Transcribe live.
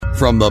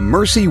from the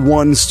Mercy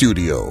One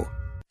studio.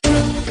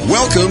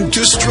 Welcome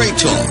to Straight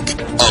Talk,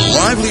 a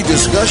lively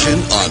discussion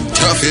on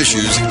tough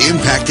issues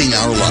impacting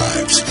our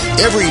lives.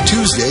 Every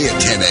Tuesday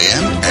at 10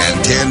 a.m.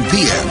 and 10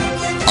 p.m.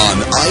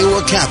 on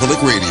Iowa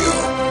Catholic Radio.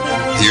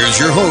 Here's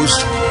your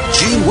host,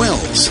 Gene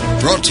Wells,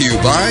 brought to you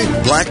by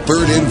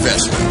Blackbird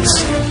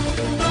Investments.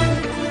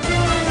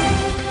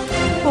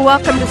 Well,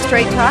 welcome to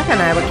Straight Talk on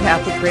Iowa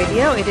Catholic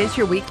Radio. It is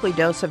your weekly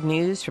dose of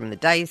news from the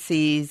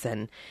diocese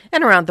and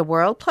around the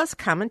world, plus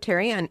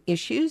commentary on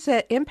issues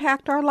that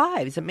impact our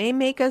lives. It may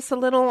make us a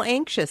little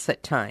anxious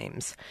at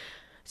times.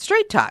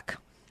 Straight Talk.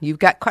 You've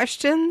got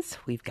questions.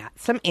 We've got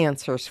some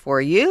answers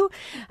for you.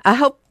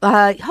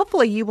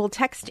 Hopefully you will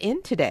text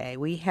in today.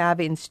 We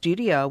have in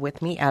studio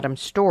with me Adam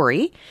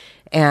Story,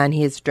 and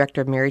he is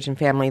Director of Marriage and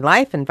Family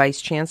Life and Vice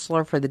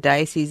Chancellor for the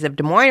Diocese of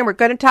Des Moines. And we're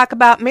going to talk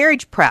about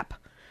marriage prep.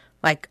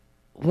 Like,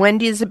 when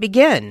does it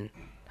begin?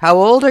 How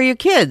old are your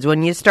kids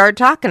when you start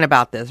talking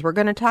about this? We're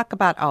going to talk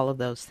about all of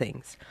those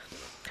things.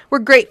 We're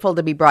grateful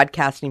to be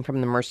broadcasting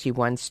from the Mercy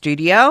One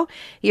studio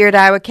here at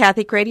Iowa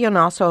Catholic Radio, and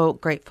also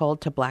grateful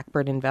to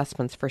Blackbird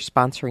Investments for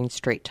sponsoring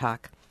Straight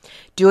Talk.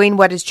 Doing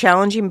what is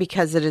challenging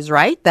because it is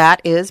right, that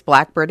is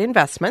Blackbird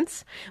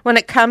Investments. When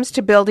it comes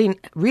to building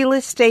real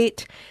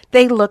estate,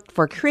 they look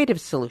for creative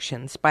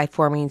solutions by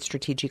forming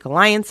strategic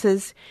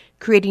alliances,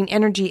 creating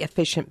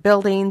energy-efficient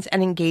buildings,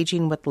 and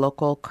engaging with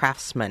local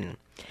craftsmen.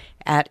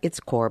 At its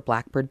core,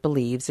 Blackbird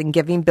believes in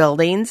giving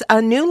buildings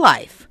a new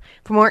life.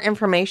 For more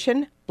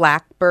information,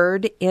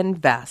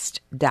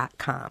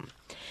 blackbirdinvest.com.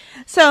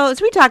 So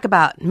as we talk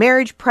about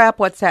marriage prep,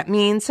 what's that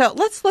mean? So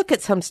let's look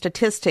at some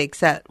statistics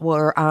that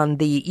were on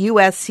the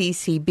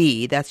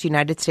USCCB, that's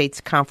United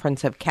States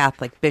Conference of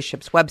Catholic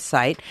Bishops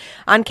website,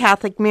 on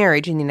Catholic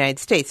marriage in the United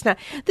States. Now,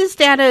 this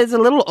data is a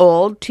little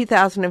old,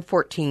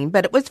 2014,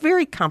 but it was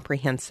very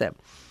comprehensive.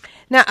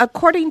 Now,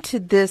 according to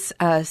this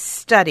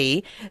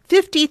study,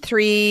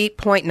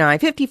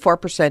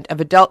 54%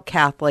 of adult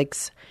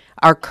Catholics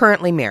are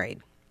currently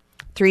married.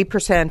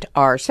 3%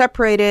 are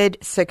separated,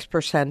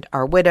 6%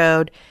 are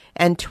widowed,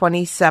 and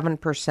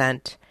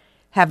 27%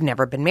 have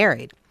never been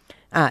married.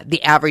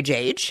 The average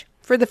age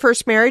for the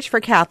first marriage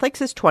for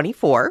Catholics is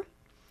 24.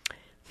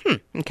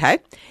 Okay.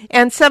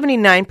 And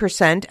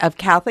 79% of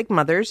Catholic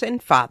mothers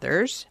and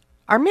fathers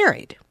are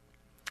married.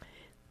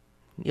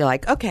 You're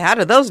like, okay, how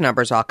do those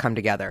numbers all come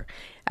together?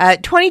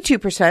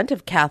 22%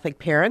 of Catholic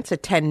parents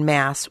attend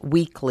Mass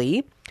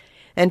weekly,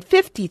 and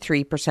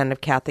 53%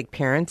 of Catholic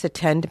parents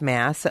attend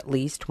Mass at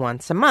least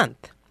once a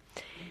month.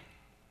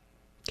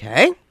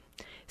 Okay.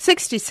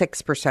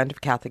 66%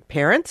 of Catholic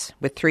parents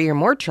with 3 or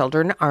more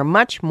children are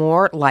much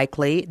more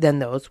likely than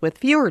those with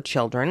fewer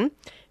children,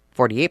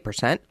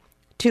 48%,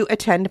 to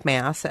attend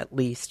Mass at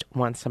least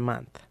once a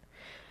month.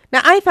 Now,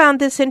 I found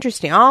this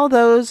interesting. All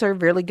those are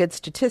really good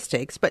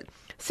statistics, but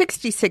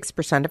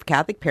 66% of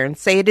Catholic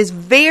parents say it is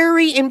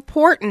very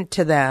important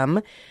to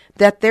them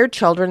that their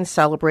children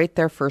celebrate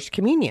their first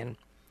communion.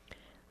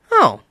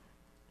 Oh,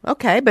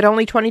 okay, but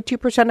only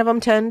 22% of them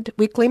attend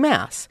weekly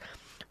Mass.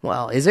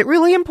 Well, is it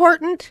really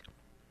important?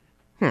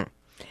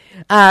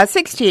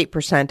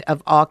 68%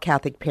 of all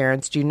Catholic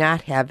parents do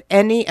not have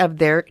any of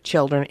their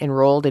children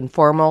enrolled in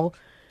formal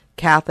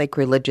Catholic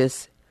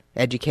religious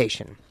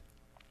education.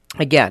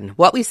 Again,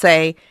 what we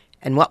say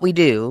and what we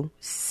do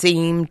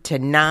seem to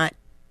not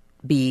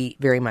be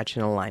very much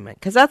in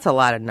alignment, because that's a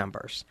lot of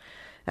numbers.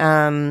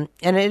 And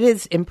it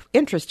is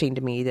interesting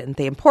to me that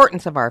the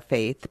importance of our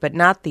faith, but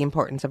not the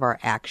importance of our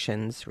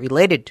actions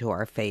related to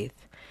our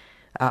faith,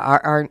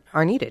 are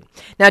needed.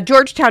 Now,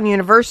 Georgetown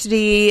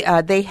University,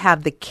 they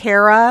have the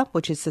CARA,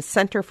 which is the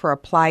Center for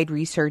Applied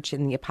Research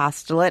in the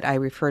Apostolate. I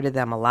refer to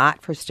them a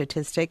lot for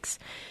statistics.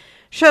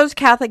 Shows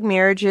Catholic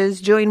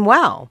marriages doing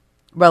well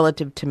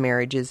relative to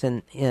marriages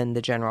in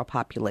the general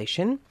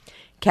population.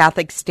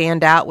 Catholics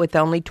stand out with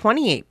only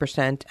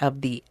 28%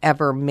 of the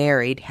ever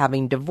married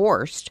having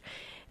divorced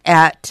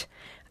at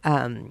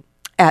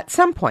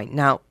some point.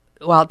 Now,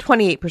 while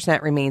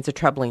 28% remains a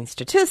troubling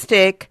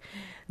statistic,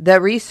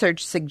 the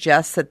research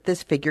suggests that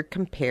this figure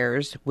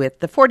compares with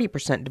the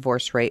 40%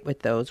 divorce rate with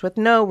those with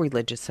no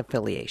religious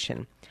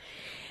affiliation.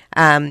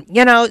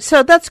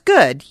 So that's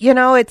good.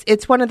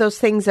 It's one of those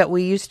things that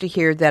we used to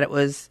hear that it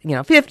was,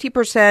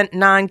 50%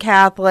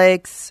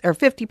 non-Catholics or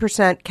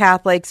 50%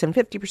 Catholics and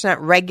 50%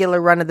 regular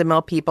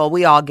run-of-the-mill people.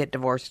 We all get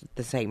divorced at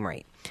the same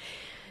rate.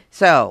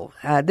 So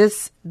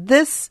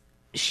this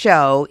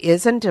show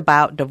isn't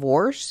about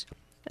divorce.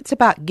 It's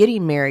about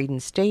getting married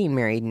and staying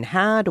married, and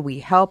how do we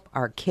help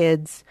our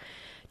kids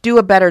do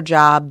a better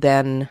job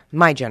than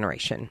my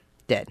generation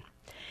did.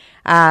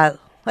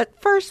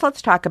 First,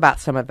 let's talk about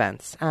some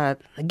events.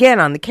 Again,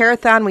 on the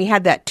Carathon, we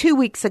had that 2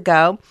 weeks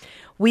ago.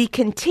 We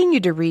continue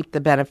to reap the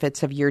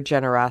benefits of your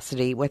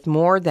generosity with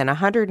more than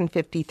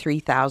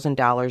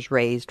 $153,000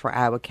 raised for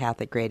Iowa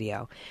Catholic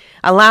Radio,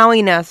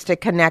 allowing us to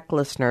connect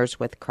listeners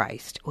with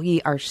Christ.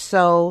 We are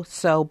so,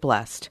 so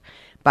blessed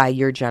by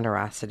your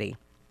generosity.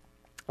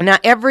 Now,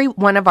 every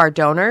one of our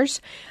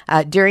donors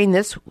during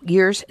this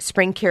year's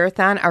Spring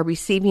Carathon are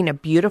receiving a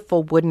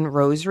beautiful wooden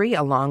rosary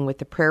along with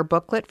the prayer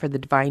booklet for the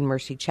Divine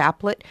Mercy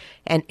Chaplet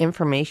and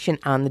information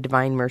on the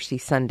Divine Mercy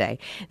Sunday.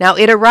 Now,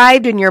 it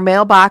arrived in your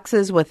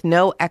mailboxes with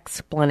no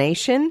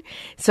explanation.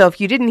 So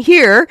if you didn't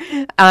hear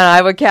on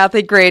Iowa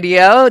Catholic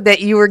Radio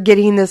that you were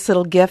getting this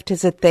little gift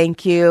as a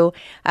thank you,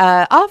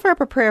 offer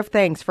up a prayer of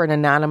thanks for an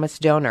anonymous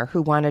donor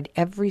who wanted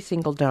every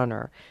single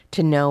donor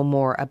to know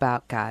more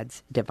about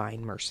God's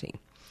divine mercy.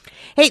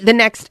 Hey, the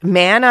next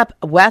Man Up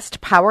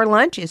West Power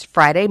Lunch is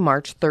Friday,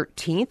 March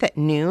 13th at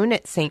noon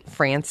at St.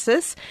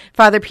 Francis.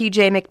 Father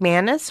P.J.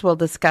 McManus will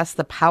discuss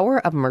the power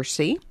of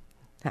mercy.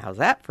 How's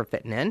that for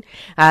fitting in?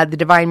 The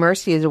Divine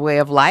Mercy is a way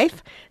of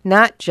life,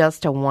 not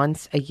just a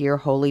once-a-year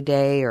holy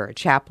day or a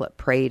chaplet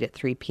prayed at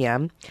 3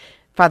 p.m.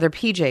 Father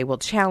P.J. will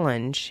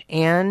challenge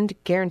and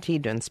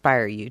guaranteed to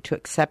inspire you to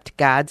accept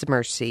God's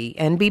mercy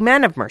and be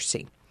men of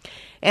mercy.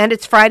 And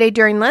it's Friday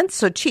during Lent,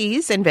 so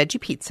cheese and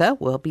veggie pizza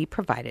will be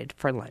provided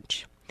for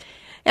lunch.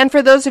 And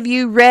for those of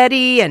you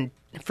ready and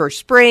for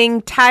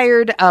spring,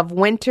 tired of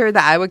winter,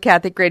 the Iowa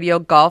Catholic Radio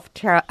golf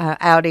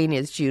outing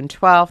is June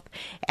 12th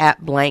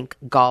at Blank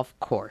Golf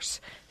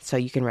Course. So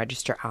you can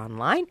register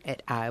online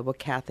at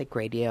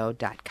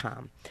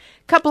iowacatholicradio.com.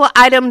 Couple of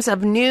items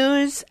of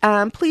news.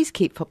 Please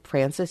keep Pope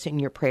Francis in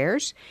your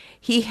prayers.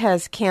 He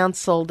has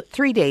canceled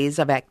 3 days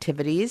of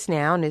activities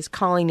now and is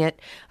calling it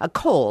a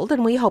cold,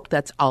 and we hope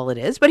that's all it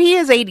is. But he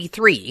is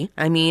 83.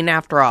 I mean,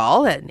 after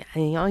all, and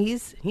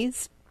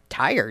he's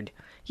tired.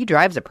 He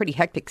drives a pretty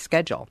hectic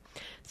schedule.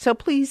 So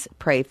please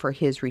pray for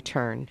his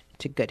return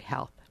to good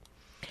health.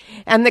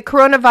 And the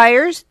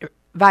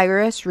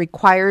coronavirus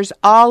requires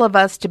all of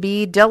us to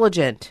be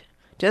diligent,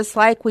 just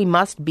like we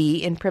must be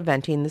in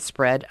preventing the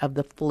spread of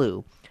the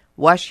flu.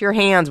 Wash your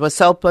hands with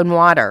soap and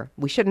water.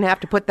 We shouldn't have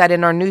to put that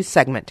in our news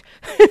segment.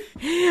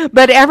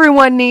 But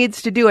everyone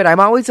needs to do it. I'm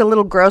always a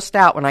little grossed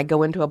out when I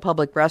go into a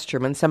public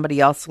restroom and somebody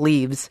else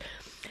leaves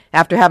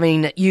after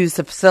having used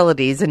the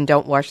facilities and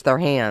don't wash their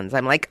hands.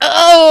 I'm like,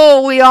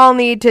 oh, we all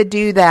need to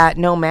do that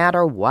no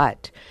matter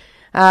what.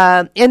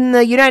 In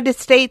the United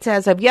States,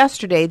 as of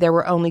yesterday, there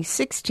were only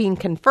 16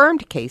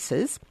 confirmed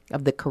cases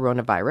of the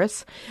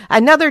coronavirus.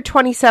 Another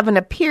 27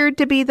 appeared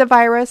to be the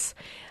virus.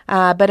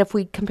 But if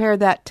we compare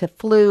that to the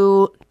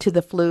flu,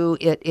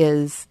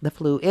 the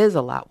flu is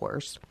a lot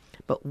worse.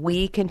 But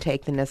we can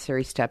take the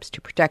necessary steps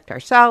to protect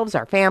ourselves,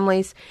 our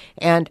families,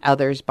 and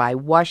others by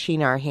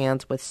washing our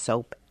hands with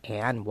soap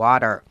and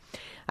water.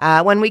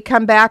 When we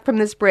come back from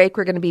this break,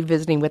 we're going to be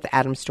visiting with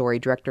Adam Story,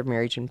 Director of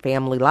Marriage and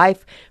Family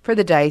Life for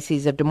the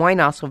Diocese of Des Moines,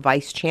 also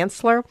Vice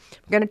Chancellor.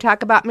 We're going to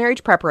talk about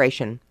marriage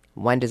preparation.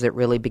 When does it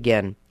really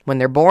begin? When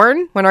they're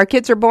born? When our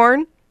kids are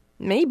born?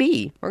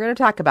 Maybe. We're going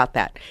to talk about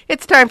that.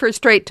 It's time for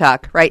Straight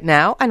Talk right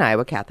now on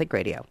Iowa Catholic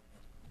Radio.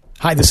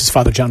 Hi, this is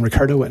Father John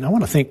Ricardo, and I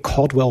want to thank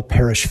Caldwell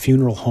Parish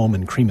Funeral Home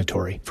and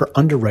Crematory for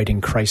underwriting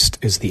Christ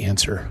is the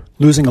Answer.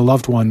 Losing a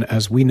loved one,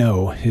 as we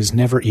know, is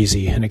never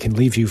easy, and it can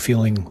leave you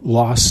feeling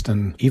lost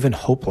and even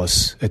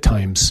hopeless at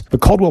times.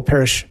 But Caldwell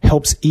Parish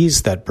helps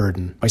ease that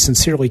burden by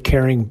sincerely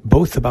caring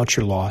both about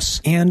your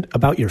loss and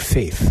about your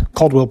faith.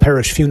 Caldwell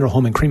Parish Funeral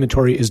Home and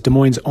Crematory is Des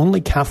Moines'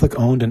 only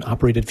Catholic-owned and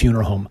operated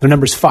funeral home. Their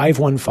number is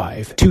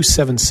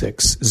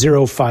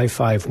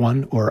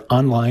 515-276-0551 or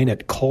online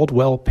at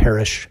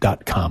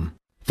caldwellparish.com.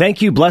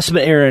 Thank you,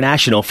 Blessman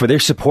International, for their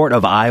support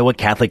of Iowa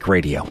Catholic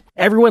Radio.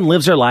 Everyone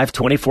lives their life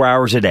 24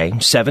 hours a day,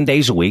 7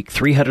 days a week,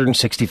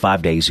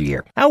 365 days a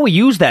year. How we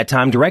use that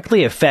time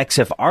directly affects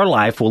if our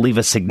life will leave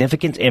a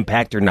significant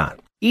impact or not.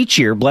 Each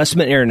year,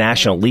 Blessman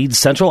International leads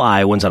Central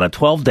Iowans on a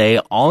 12-day,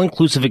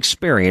 all-inclusive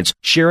experience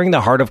sharing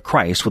the heart of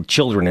Christ with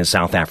children in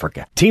South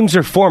Africa. Teams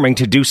are forming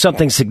to do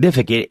something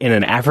significant in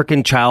an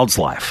African child's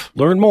life.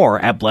 Learn more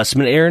at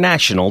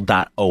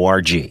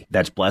blessmaninternational.org.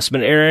 That's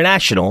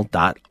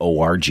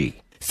blessmaninternational.org.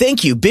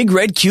 Thank you, Big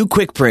Red Q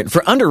Quick Print,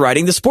 for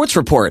underwriting the sports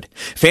report.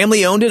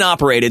 Family owned and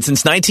operated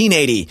since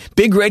 1980,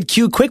 Big Red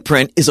Q Quick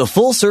Print is a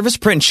full-service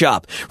print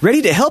shop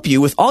ready to help you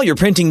with all your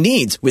printing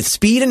needs with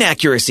speed and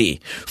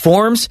accuracy.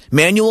 Forms,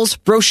 manuals,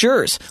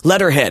 brochures,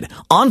 letterhead,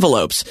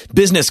 envelopes,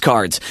 business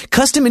cards,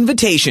 custom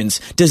invitations,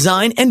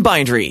 design, and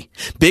bindery.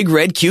 Big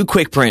Red Q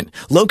Quick Print,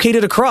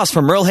 located across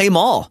from Merle Hay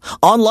Mall.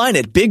 Online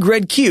at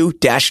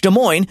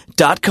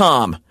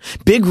bigredq-desmoines.com.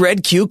 Big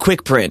Red Q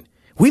Quick Print.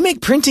 We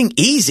make printing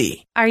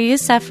easy. Are you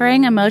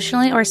suffering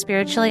emotionally or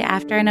spiritually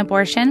after an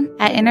abortion?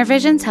 At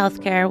Intervisions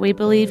Healthcare, we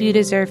believe you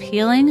deserve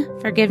healing,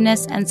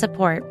 forgiveness, and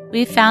support.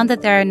 We've found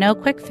that there are no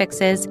quick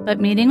fixes, but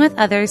meeting with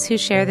others who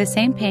share the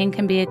same pain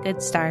can be a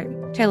good start.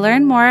 To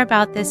learn more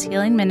about this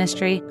healing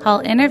ministry,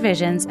 call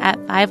Intervisions at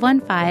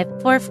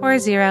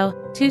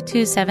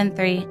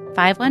 515-440-2273,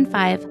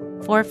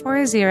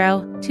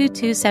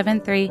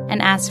 515-440-2273,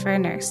 and ask for a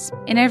nurse.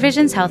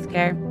 Intervisions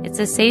Healthcare. It's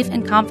a safe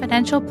and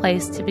confidential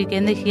place to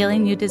begin the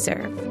healing you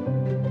deserve.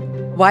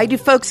 Why do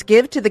folks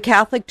give to the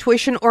Catholic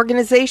Tuition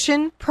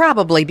Organization?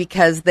 Probably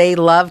because they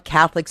love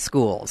Catholic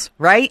schools,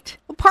 right?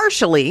 Well,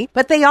 partially,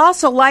 but they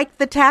also like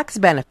the tax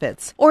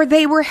benefits, or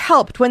they were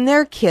helped when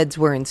their kids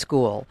were in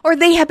school, or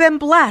they have been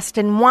blessed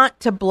and want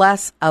to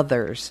bless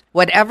others.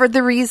 Whatever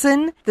the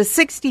reason, the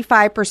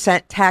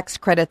 65% tax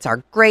credits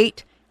are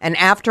great, and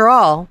after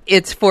all,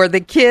 it's for the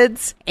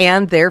kids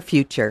and their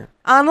future.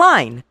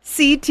 Online,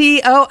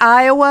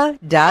 ctoiowa.org.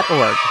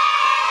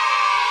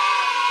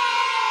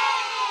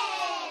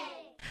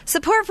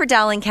 Support for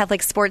Dowling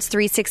Catholic Sports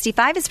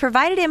 365 is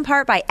provided in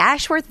part by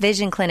Ashworth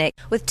Vision Clinic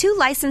with 2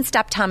 licensed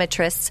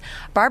optometrists,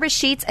 Barbara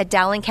Sheets, a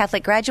Dowling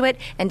Catholic graduate,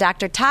 and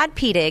Dr. Todd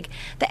Pedig.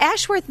 The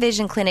Ashworth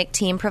Vision Clinic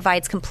team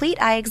provides complete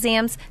eye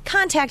exams,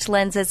 contact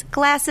lenses,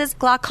 glasses,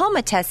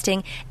 glaucoma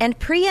testing, and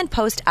pre- and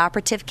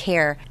post-operative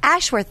care.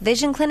 Ashworth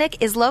Vision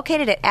Clinic is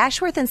located at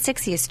Ashworth and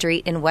 60th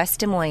Street in West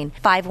Des Moines,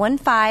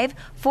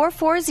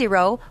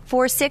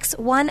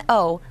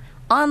 515-440-4610.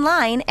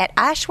 Online at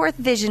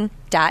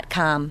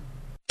ashworthvision.com.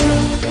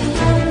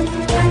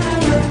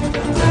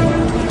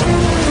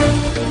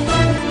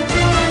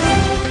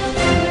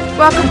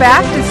 Welcome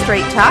back to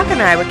Straight Talk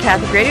on Iowa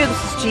Catholic Radio.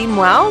 This is Jean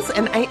Wells,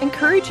 and I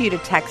encourage you to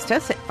text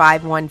us at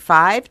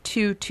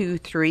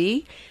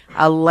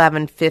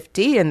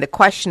 515-223-1150. And the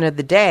question of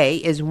the day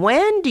is,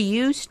 when do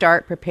you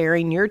start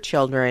preparing your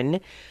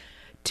children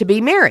to be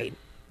married?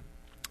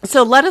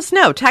 So let us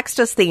know. Text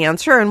us the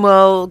answer, and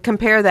we'll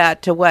compare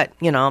that to what,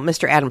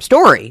 Mr. Adam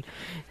Story,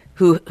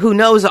 who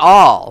knows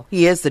all.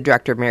 He is the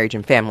Director of Marriage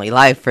and Family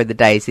Life for the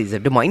Diocese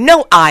of Des Moines.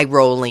 No eye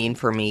rolling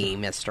for me,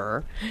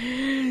 mister.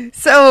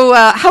 So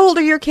how old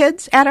are your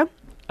kids, Adam?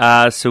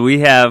 So we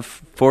have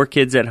 4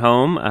 kids at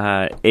home,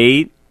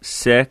 8,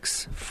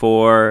 6,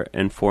 4,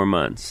 and 4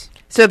 months.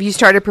 So have you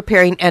started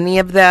preparing any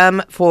of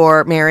them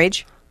for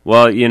marriage?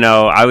 Well,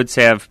 I would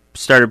say I've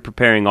started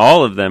preparing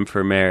all of them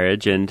for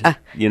marriage, and,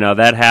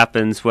 that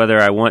happens whether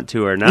I want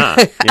to or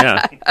not.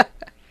 Yeah.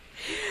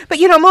 But,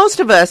 most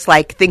of us,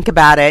 think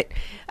about it,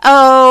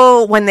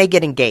 when they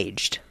get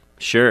engaged.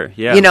 Sure,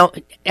 yeah.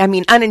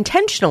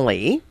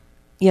 Unintentionally,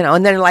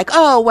 and then like,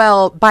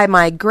 by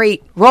my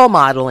great role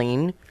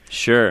modeling.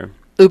 Sure.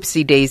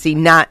 Oopsie daisy,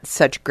 not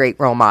such great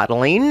role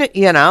modeling,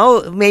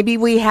 maybe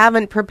we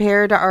haven't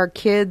prepared our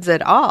kids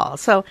at all.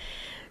 So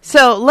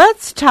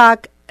let's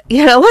talk,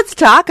 let's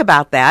talk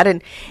about that.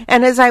 And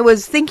as I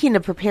was thinking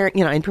of preparing,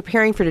 in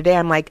preparing for today,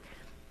 I'm like,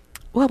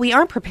 well, we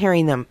aren't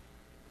preparing them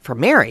for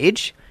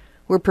marriage.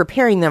 We're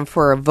preparing them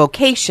for a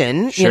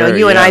vocation. Sure,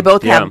 you and I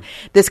both have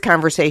this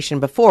conversation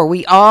before.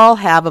 We all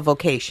have a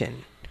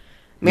vocation.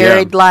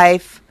 Married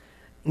life,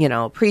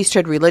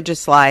 priesthood,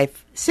 religious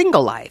life,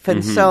 single life.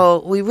 And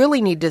so we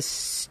really need to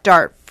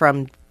start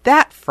from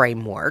that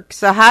framework.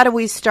 So how do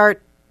we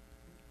start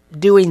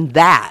doing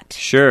that?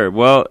 Sure.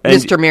 Well,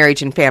 Mr.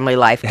 Marriage and Family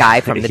Life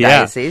guy from the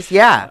diocese.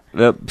 Yeah.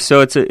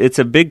 So it's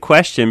a big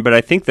question, but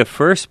I think the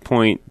first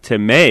point to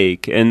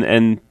make,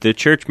 and the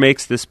church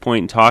makes this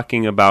point in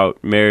talking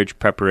about marriage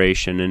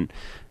preparation, and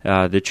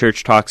the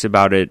church talks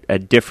about it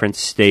at different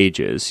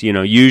stages.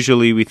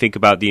 Usually we think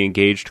about the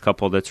engaged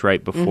couple that's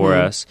right before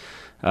us,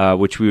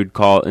 which we would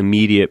call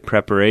immediate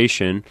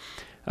preparation.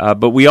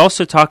 But we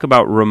also talk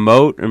about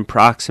remote and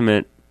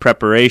proximate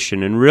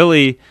preparation, and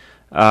really...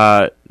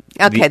 that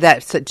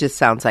just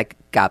sounds like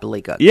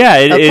gobbledygook. Yeah,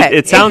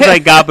 it sounds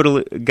like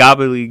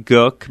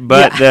gobbledygook,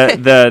 but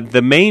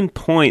the main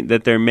point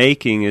that they're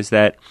making is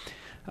that,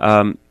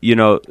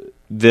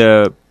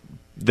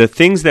 the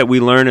things that we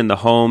learn in the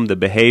home, the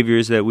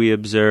behaviors that we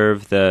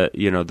observe,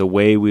 the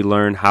way we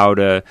learn how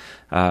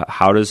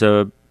does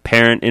a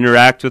parent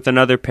interact with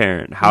another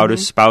parent, how do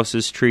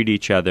spouses treat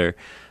each other,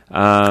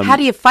 how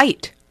do you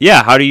fight?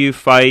 Yeah, how do you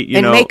fight?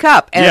 And make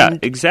up. Yeah,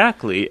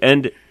 exactly,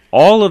 and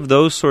all of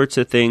those sorts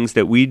of things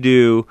that we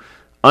do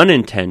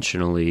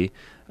unintentionally,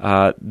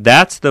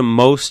 that's the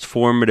most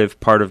formative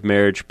part of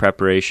marriage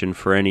preparation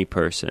for any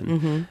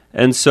person.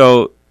 And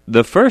so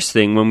the first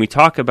thing when we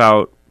talk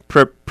about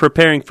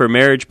preparing for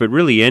marriage, but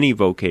really any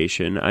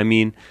vocation,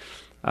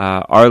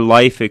 our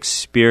life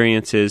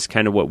experiences,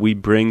 kind of what we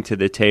bring to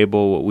the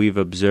table, what we've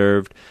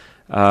observed,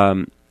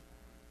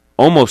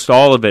 almost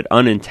all of it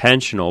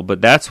unintentional, but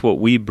that's what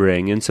we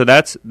bring. And so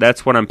that's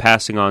what I'm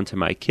passing on to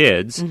my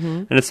kids.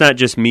 And it's not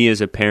just me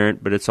as a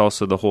parent, but it's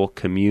also the whole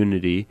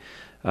community.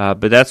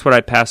 But that's what I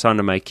pass on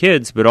to my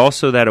kids, but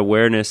also that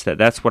awareness that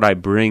that's what I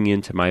bring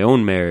into my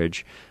own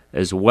marriage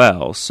as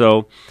well.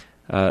 So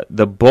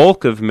the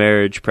bulk of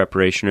marriage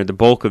preparation, or the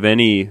bulk of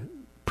any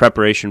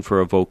preparation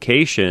for a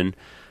vocation,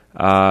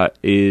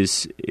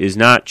 is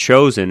not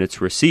chosen,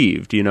 it's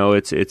received.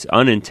 It's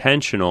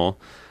unintentional.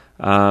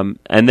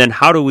 And then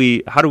how do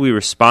we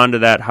respond to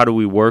that? How do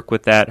we work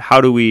with that?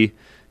 How do we,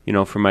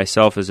 for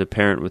myself as a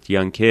parent with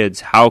young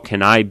kids, how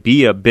can I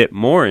be a bit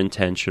more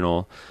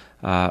intentional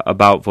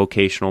about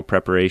vocational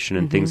preparation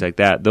and things like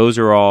that? Those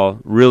are all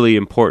really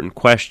important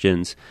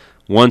questions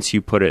once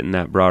you put it in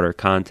that broader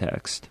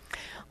context.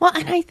 Well,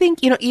 and I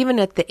think, even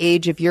at the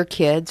age of your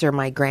kids or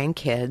my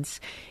grandkids,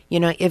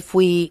 if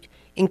we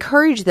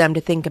encourage them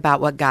to think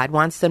about what God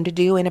wants them to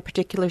do in a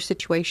particular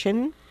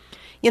situation,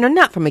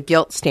 not from a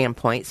guilt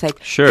standpoint. It's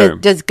like, Sure.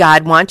 does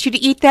God want you to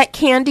eat that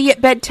candy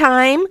at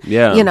bedtime?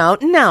 Yeah.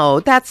 No,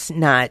 that's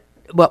not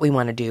what we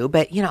want to do.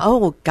 But,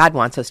 God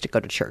wants us to go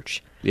to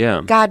church.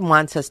 Yeah. God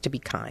wants us to be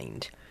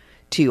kind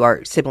to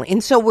our sibling.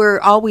 And so we're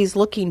always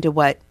looking to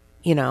what,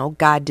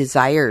 God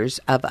desires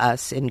of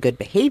us in good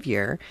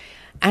behavior.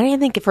 And I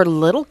think for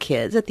little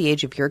kids at the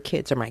age of your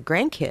kids or my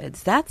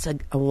grandkids, that's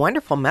a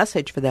wonderful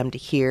message for them to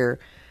hear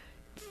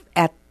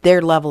at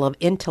their level of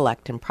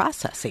intellect and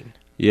processing.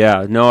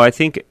 Yeah, no, I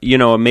think,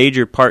 a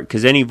major part,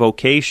 because any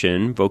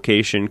vocation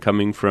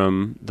coming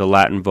from the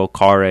Latin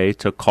vocare,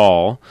 to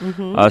call,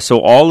 so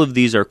all of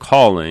these are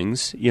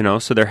callings,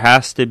 so there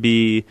has to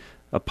be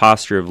a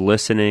posture of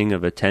listening,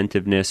 of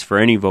attentiveness for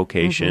any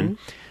vocation.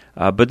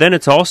 But then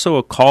it's also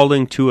a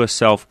calling to a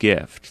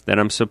self-gift, that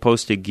I'm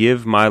supposed to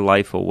give my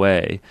life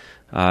away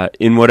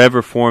in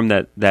whatever form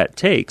that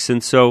takes.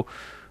 And so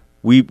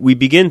we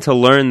begin to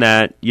learn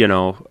that,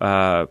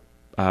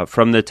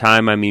 from the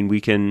time,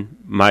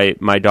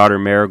 my daughter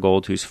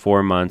Marigold, who's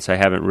 4 months, I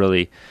haven't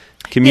really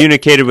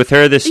communicated with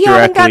her this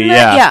directly.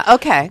 Yeah,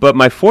 okay. But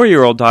my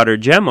 4-year-old daughter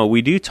Gemma,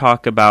 we do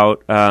talk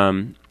about,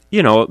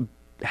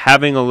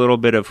 having a little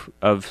bit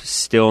of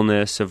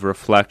stillness, of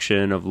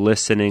reflection, of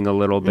listening a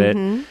little bit.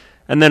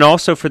 And then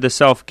also for the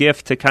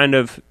self-gift to kind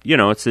of,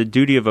 it's the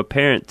duty of a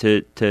parent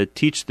to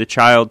teach the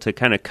child to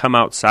kind of come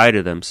outside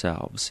of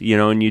themselves,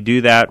 and you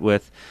do that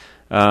with,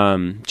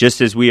 just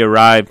as we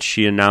arrived,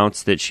 she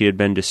announced that she had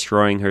been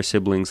destroying her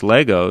siblings'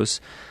 Legos.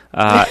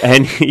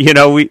 And,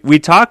 we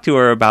talked to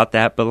her about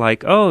that, but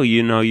like,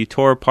 you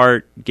tore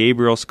apart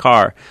Gabriel's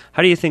car.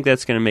 How do you think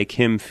that's going to make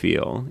him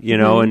feel?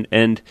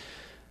 And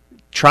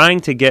trying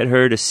to get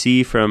her to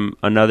see from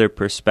another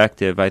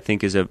perspective, I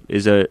think, is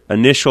a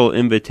initial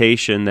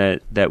invitation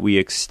that we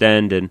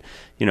extend. And,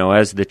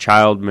 as the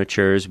child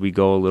matures, we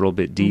go a little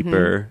bit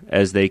deeper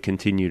as they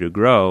continue to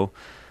grow.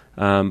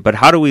 But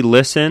how do we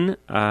listen,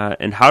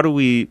 and how do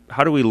we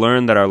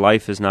learn that our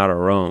life is not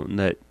our own,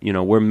 that,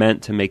 we're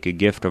meant to make a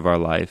gift of our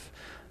life?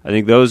 I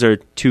think those are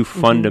two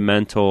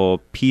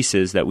fundamental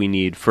pieces that we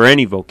need for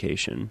any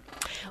vocation.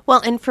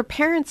 Well, and for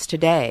parents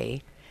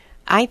today,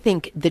 I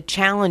think the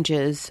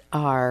challenges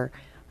are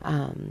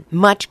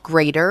much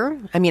greater.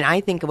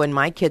 I think when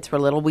my kids were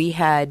little, we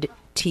had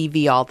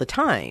TV all the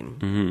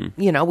time.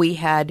 We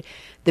had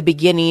the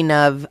beginning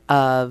of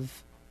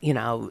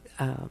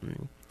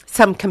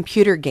some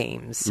computer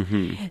games.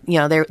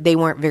 They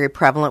weren't very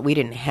prevalent.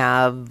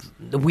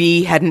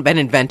 We hadn't been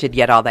invented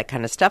yet, all that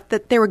kind of stuff.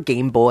 That there were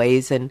Game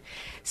Boys and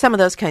some of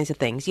those kinds of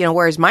things.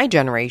 Whereas my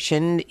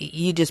generation,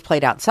 you just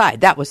played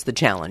outside. That was the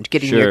challenge,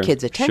 getting your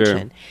kids'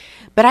 attention. Sure.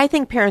 But I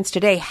think parents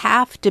today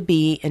have to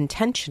be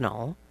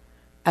intentional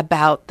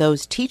about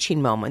those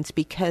teaching moments,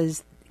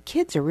 because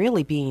kids are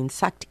really being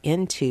sucked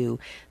into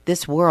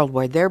this world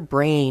where their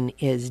brain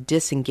is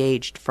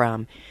disengaged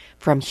from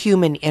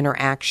human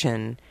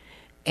interaction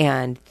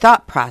and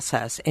thought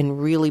process,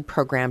 and really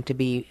programmed to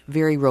be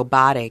very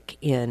robotic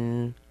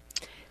in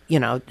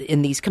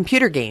these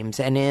computer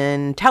games and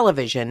in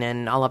television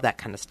and all of that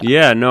kind of stuff.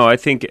 Yeah, no, I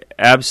think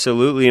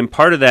absolutely. And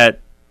part of that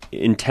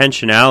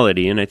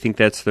intentionality, and I think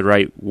that's the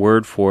right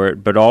word for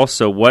it, but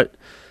also one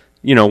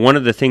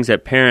of the things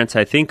that parents,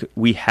 I think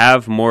we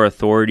have more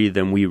authority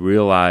than we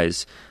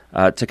realize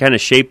to kind of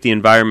shape the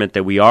environment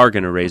that we are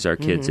going to raise our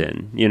kids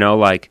in.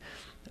 Like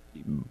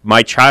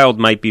my child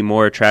might be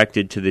more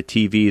attracted to the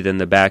TV than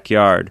the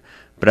backyard,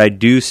 but I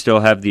do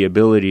still have the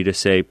ability to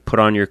say, put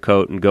on your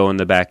coat and go in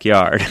the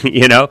backyard,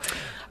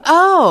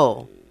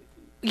 Oh,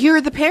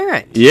 you're the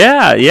parent.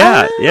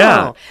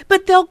 Yeah.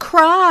 But they'll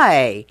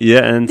cry.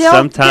 Yeah, and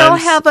sometimes they'll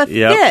have a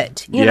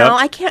fit.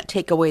 I can't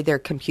take away their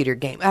computer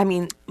game.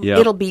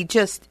 It'll be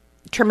just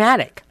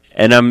traumatic.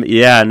 And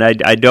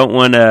I don't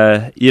want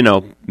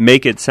to,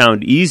 make it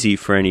sound easy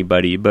for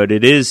anybody, but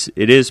it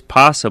is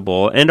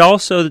possible. And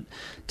also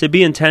to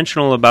be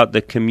intentional about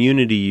the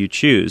community you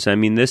choose.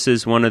 This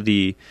is one of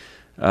the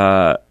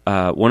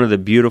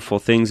beautiful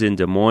things in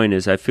Des Moines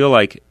is I feel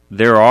like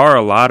there are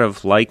a lot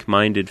of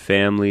like-minded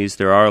families.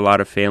 There are a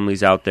lot of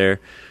families out there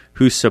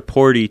who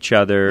support each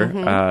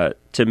other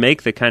to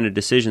make the kind of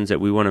decisions that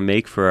we want to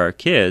make for our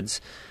kids.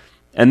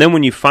 And then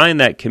when you find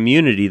that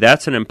community,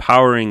 that's an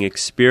empowering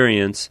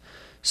experience.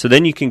 So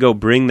then you can go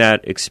bring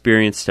that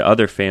experience to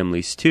other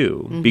families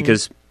too.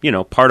 Because,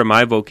 part of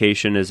my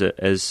vocation as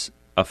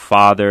a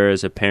father,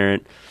 as a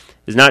parent,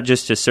 is not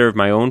just to serve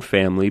my own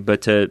family,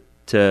 but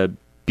to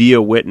be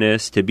a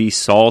witness, to be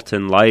salt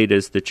and light,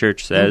 as the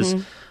church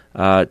says,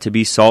 to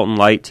be salt and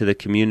light to the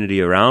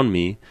community around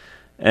me.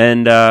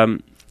 And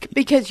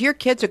because your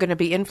kids are going to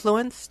be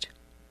influenced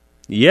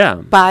Yeah.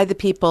 by the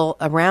people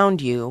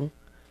around you,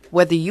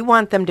 whether you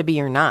want them to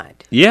be or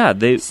not. Yeah.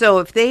 So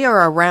if they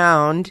are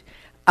around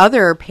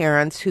other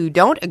parents who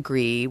don't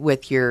agree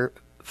with your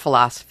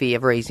philosophy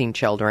of raising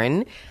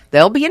children,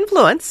 they'll be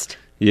influenced.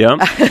 Yeah.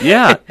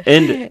 Yeah.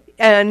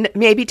 And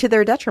maybe to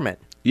their detriment.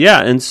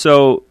 Yeah. And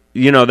so,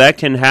 that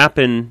can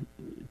happen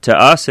to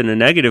us in a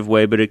negative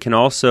way, but it can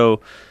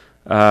also,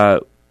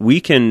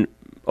 we can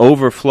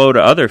overflow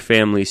to other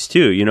families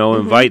too,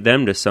 invite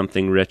them to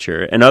something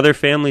richer. And other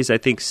families, I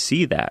think,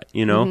 see that,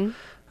 in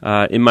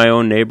my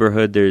own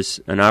neighborhood, there's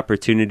an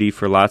opportunity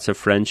for lots of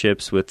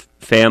friendships with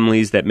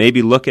families that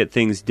maybe look at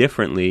things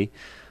differently.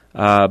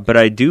 But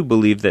I do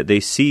believe that they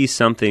see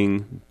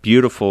something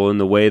beautiful in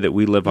the way that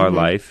we live our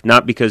life,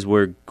 not because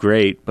we're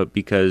great, but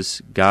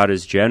because God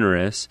is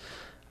generous.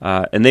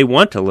 And they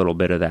want a little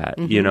bit of that,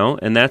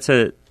 and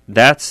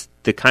that's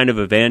the kind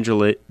of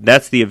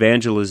that's the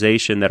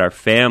evangelization that our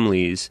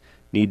families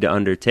need to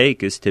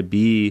undertake, is to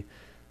be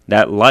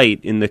that light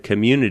in the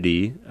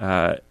community,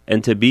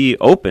 and to be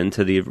open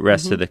to the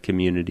rest of the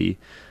community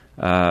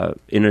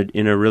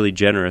in a really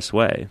generous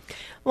way.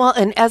 Well,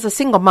 and as a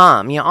single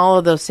mom, all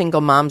of those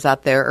single moms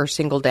out there or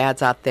single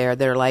dads out there,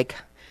 they're like,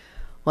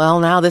 well,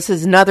 now this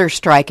is another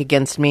strike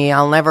against me.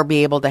 I'll never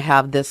be able to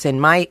have this in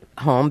my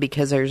home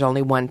because there's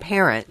only one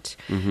parent.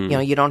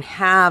 You don't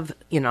have,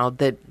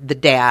 the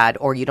dad,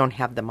 or you don't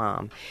have the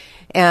mom.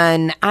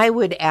 And I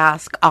would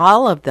ask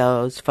all of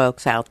those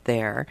folks out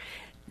there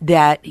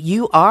that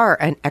you are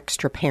an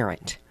extra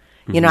parent.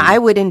 I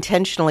would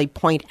intentionally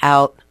point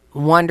out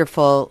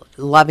wonderful,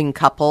 loving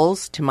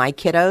couples to my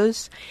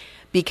kiddos,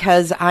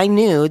 because I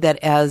knew that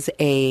as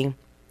a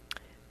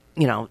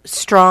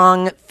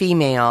strong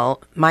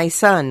female, my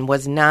son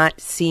was not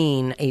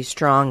seeing a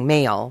strong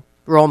male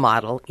role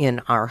model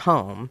in our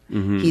home.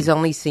 He's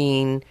only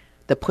seeing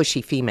the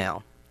pushy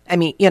female. I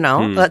mean,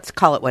 let's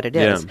call it what it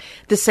is. Yeah.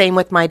 The same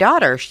with my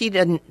daughter. She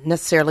didn't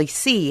necessarily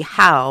see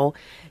how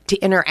to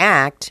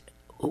interact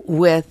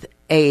with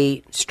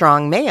a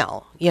strong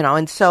male,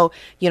 and so,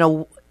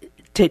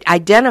 to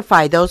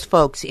identify those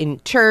folks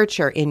in church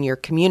or in your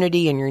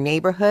community, in your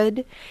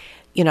neighborhood,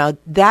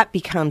 that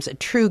becomes a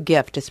true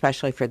gift,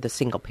 especially for the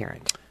single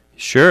parent.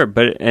 Sure,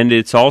 and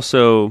it's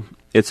also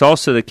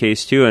the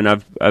case too. And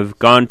I've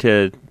gone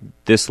to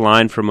this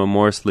line from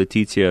Amoris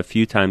Laetitia a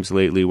few times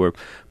lately, where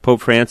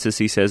Pope Francis,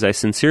 he says, "I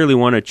sincerely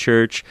want a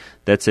church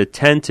that's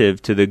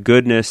attentive to the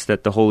goodness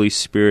that the Holy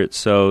Spirit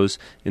sows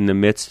in the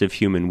midst of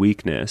human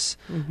weakness."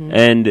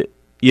 And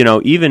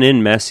even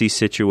in messy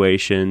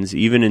situations,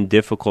 even in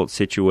difficult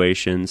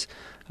situations,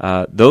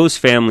 those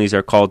families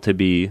are called to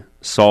be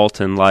salt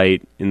and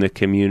light in the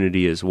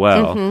community as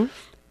well.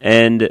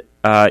 And,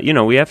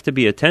 we have to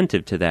be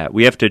attentive to that.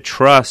 We have to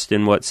trust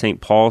in what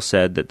St. Paul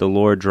said, that the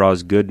Lord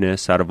draws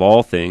goodness out of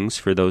all things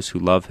for those who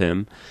love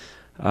him.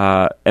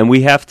 And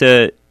we have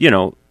to,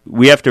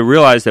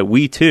 realize that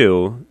we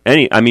too,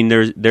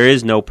 there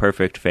is no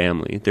perfect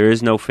family. There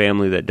is no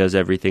family that does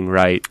everything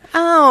right.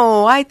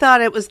 Oh, I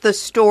thought it was the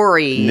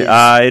story.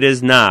 It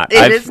is not.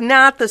 It is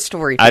not the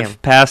story, Tim.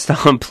 I've passed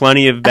on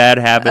plenty of bad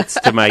habits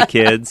to my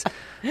kids.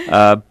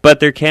 But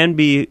there can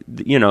be,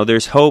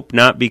 there's hope,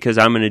 not because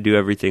I'm going to do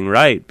everything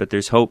right, but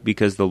there's hope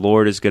because the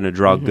Lord is going to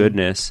draw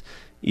goodness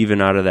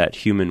even out of that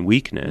human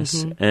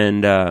weakness.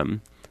 And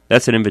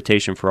that's an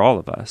invitation for all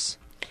of us.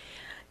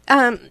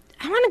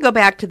 I want to go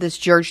back to this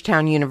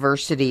Georgetown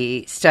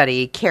University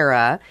study,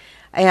 CARA,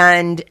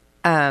 and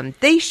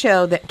they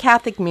show that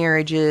Catholic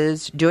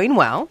marriages doing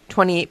well,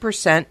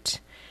 28%,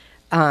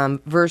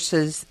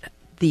 versus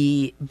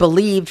the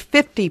believed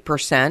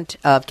 50%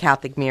 of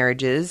Catholic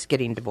marriages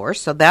getting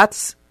divorced. So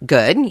that's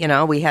good.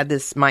 We had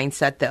this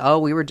mindset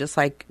that, we were just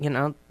like,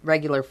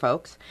 regular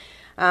folks.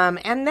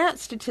 And that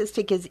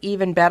statistic is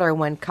even better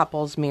when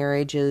couples'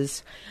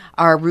 marriages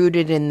are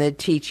rooted in the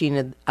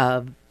teaching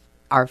of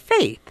our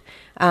faith.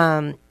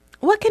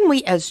 What can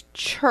we as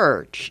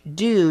church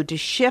do to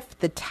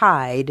shift the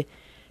tide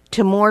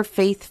to more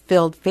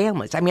faith-filled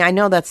families? I mean, I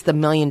know that's the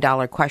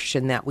million-dollar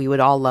question that we would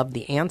all love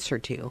the answer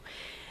to.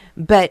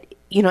 But,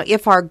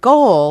 if our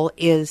goal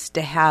is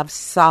to have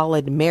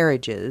solid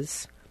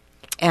marriages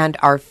and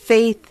our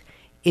faith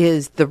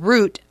is the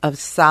root of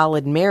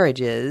solid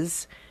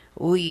marriages,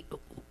 we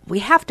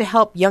have to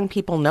help young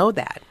people know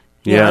that.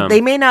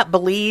 They may not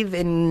believe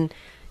in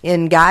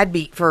God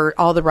for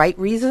all the right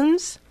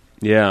reasons.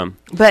 Yeah.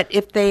 But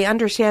if they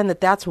understand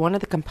that that's one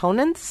of the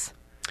components?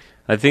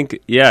 I think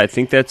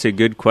that's a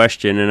good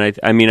question. And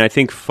I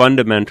think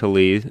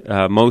fundamentally,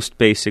 most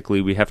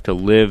basically, we have to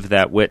live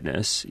that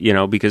witness,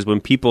 because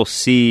when people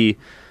see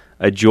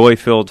a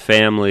joy-filled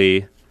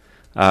family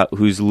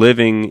who's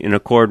living in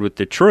accord with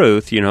the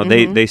truth,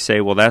 they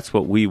say, well, that's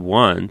what we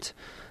want.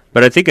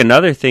 But I think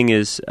another thing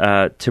is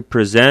to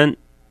present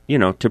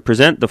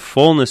the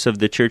fullness of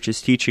the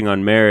Church's teaching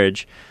on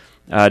marriage,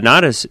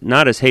 not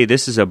as hey,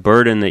 this is a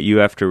burden that you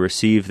have to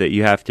receive, that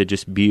you have to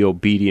just be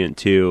obedient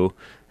to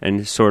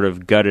and sort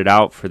of gut it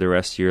out for the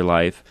rest of your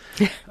life.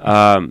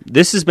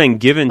 This has been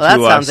given to us.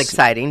 That sounds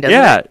exciting, doesn't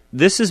it? Yeah,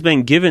 this has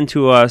been given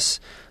to us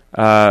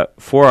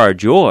for our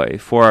joy,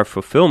 for our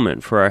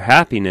fulfillment, for our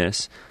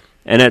happiness.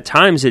 And at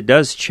times it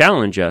does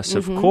challenge us,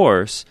 of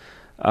course,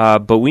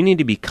 but we need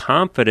to be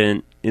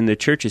confident in the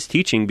Church's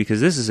teaching,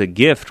 because this is a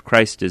gift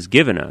Christ has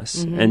given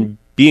us. And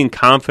being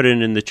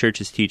confident in the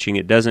Church's teaching,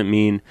 it doesn't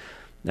mean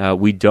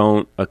we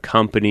don't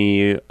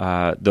accompany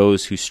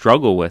those who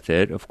struggle with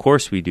it. Of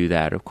course we do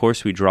that. Of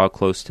course we draw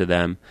close to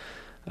them.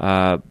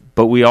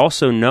 But we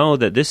also know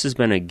that this has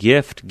been a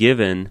gift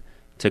given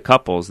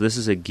couples. This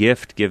is a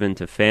gift given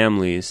to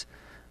families,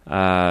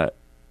 and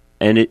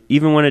it,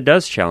 even when it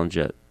does challenge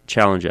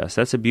us,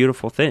 that's a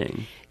beautiful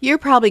thing. You're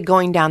probably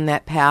going down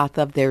that path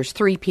of there's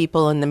three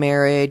people in the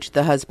marriage,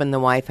 the husband, the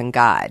wife, and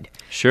God.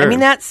 Sure. I mean,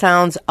 that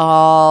sounds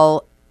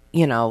all,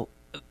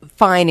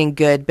 fine and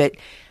good, but,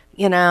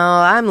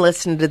 I'm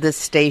listening to this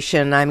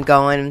station, I'm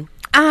going,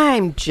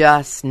 I'm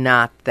just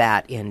not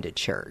that into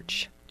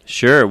church.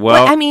 Sure,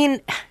 well...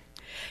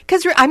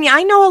 Because,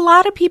 I know a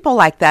lot of people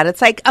like that.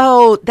 It's like,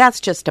 oh,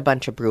 that's just a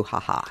bunch of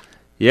brouhaha.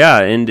 Yeah,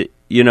 and,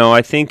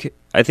 I think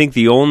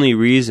the only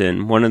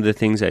reason, one of the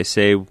things I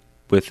say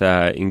with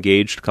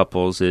engaged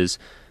couples is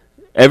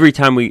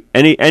anytime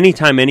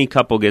any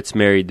couple gets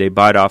married, they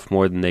bite off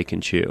more than they can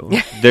chew.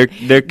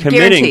 They're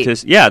committing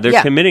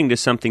to committing to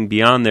something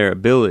beyond their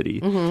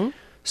ability. Mm-hmm.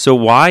 So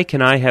why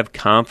can I have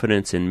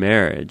confidence in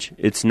marriage?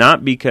 It's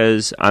not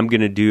because I'm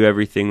going to do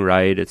everything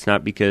right. It's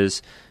not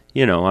because,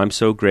 I'm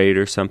so great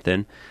or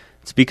something.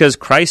 It's because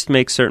Christ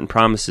makes certain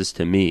promises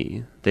to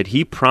me that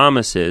he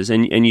promises,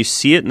 and you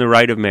see it in the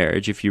Rite of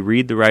Marriage. If you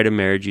read the Rite of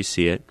Marriage, you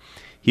see it.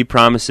 He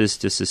promises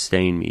to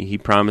sustain me. He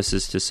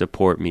promises to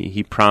support me.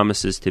 He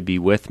promises to be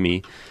with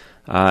me.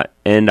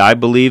 And I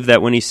believe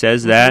that when he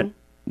says that,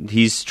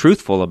 he's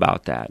truthful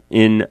about that.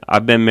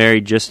 I've been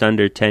married just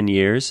under 10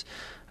 years,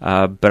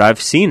 but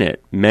I've seen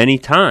it many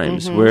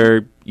times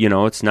where,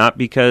 it's not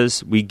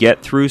because we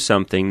get through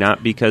something,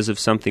 not because of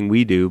something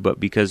we do, but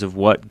because of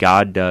what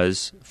God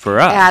does for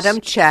us.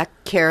 Adam, check.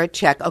 Kara,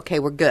 check. Okay,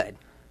 we're good.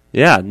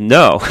 Yeah,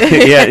 no.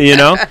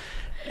 Yeah,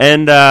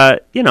 And,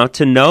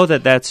 to know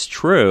that that's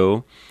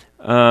true,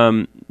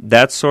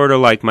 that's sort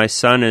of like my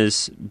son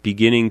is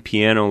beginning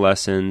piano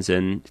lessons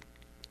and,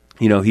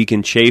 he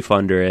can chafe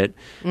under it.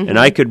 Mm-hmm. And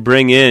I could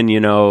bring in,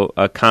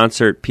 a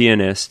concert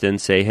pianist and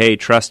say, hey,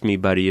 trust me,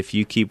 buddy, if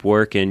you keep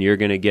working, you're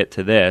going to get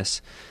to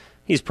this.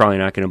 He's probably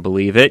not going to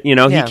believe it. He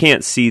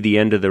can't see the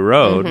end of the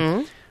road.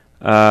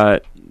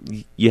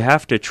 Mm-hmm. You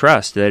have to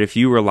trust that if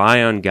you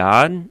rely on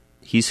God,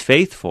 he's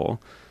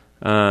faithful.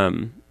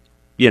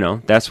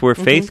 That's where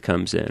faith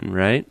comes in,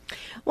 right?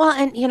 Well,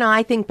 and,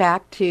 I think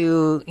back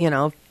to,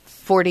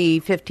 40,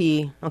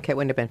 50, okay, it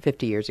wouldn't have been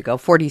 50 years ago,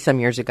 40-some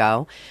years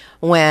ago,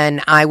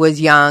 when I was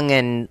young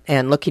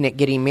and looking at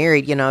getting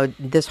married,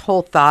 this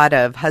whole thought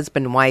of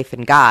husband, wife,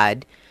 and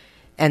God,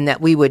 and that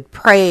we would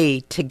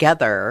pray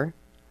together,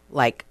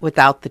 like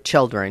without the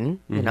children,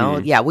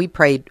 we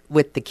prayed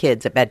with the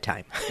kids at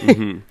bedtime.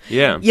 Mm-hmm.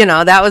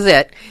 Yeah. That was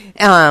it.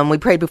 We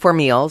prayed before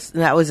meals,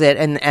 and that was it,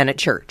 and at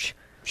church.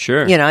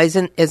 Sure.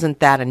 Isn't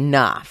that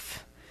enough?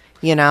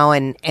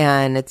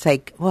 And it's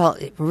like, well,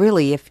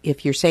 really,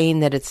 if you're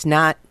saying that it's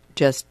not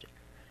just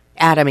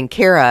Adam and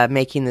Kara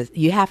making this,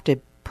 you have to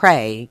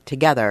pray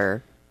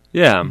together.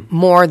 Yeah.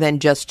 More than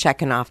just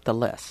checking off the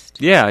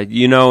list. Yeah,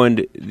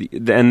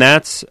 and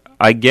that's,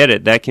 I get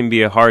it. That can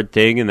be a hard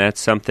thing, and that's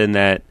something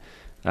that,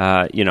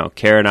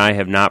 Kara and I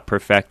have not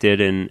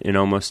perfected in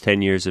almost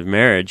 10 years of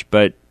marriage,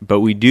 but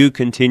we do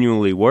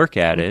continually work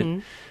at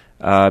it.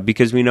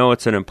 Because we know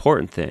it's an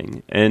important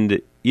thing.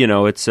 And,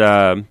 it's,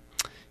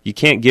 you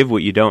can't give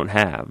what you don't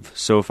have.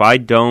 So if I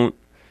don't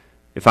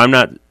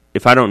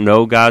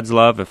know God's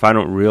love, if I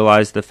don't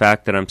realize the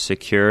fact that I'm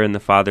secure in the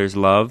Father's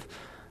love,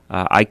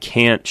 I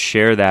can't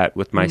share that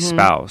with my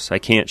spouse. I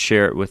can't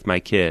share it with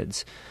my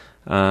kids.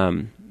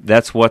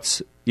 That's what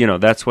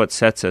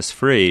sets us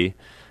free.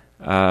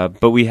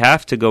 But we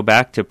have to go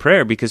back to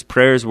prayer because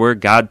prayer is where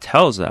God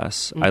tells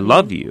us, I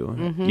love you.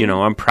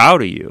 I'm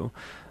proud of you.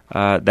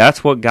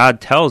 That's what God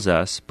tells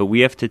us, but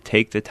we have to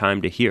take the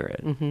time to hear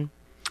it. Mm-hmm.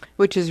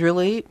 Which is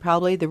really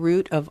probably the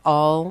root of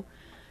all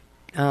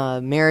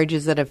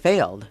marriages that have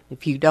failed.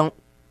 If you don't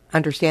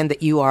understand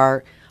that you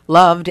are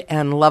loved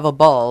and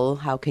lovable,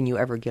 how can you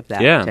ever give that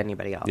to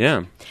anybody else?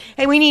 Yeah.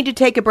 Hey, we need to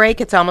take a break.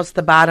 It's almost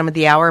the bottom of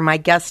the hour. My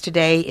guest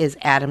today is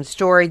Adam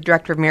Story,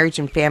 Director of Marriage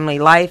and Family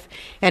Life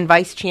and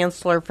Vice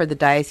Chancellor for the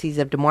Diocese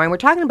of Des Moines. We're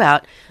talking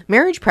about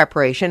marriage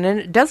preparation, and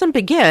it doesn't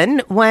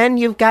begin when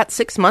you've got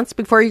 6 months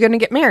before you're going to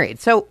get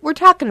married. So we're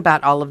talking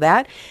about all of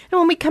that. And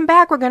when we come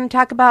back, we're going to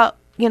talk about,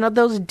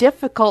 those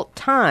difficult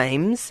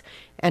times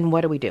and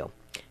what do we do?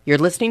 You're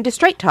listening to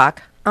Straight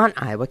Talk on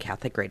Iowa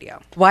Catholic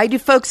Radio. Why do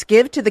folks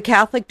give to the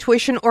Catholic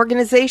Tuition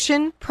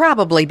Organization?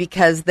 Probably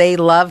because they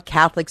love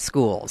Catholic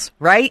schools,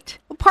 right?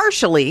 Well,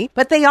 partially,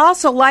 but they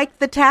also like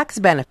the tax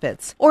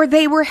benefits, or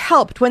they were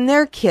helped when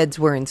their kids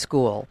were in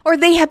school, or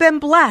they have been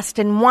blessed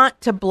and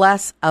want to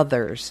bless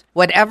others.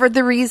 Whatever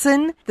the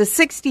reason, the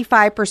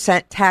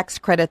 65% tax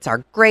credits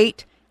are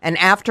great, and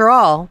after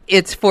all,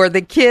 it's for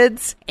the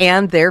kids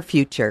and their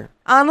future.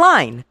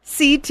 Online,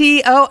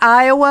 ctoiowa.org.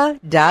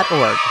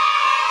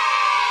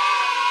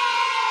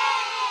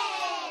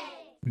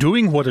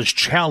 Doing what is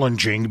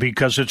challenging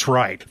because it's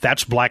right.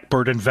 That's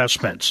Blackbird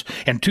Investments.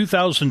 In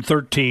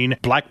 2013,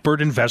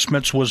 Blackbird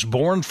Investments was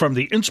born from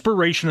the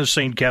inspiration of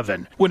St.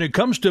 Kevin. When it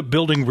comes to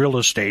building real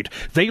estate,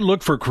 they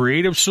look for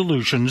creative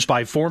solutions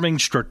by forming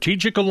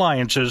strategic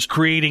alliances,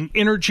 creating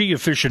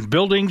energy-efficient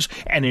buildings,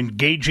 and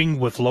engaging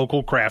with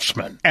local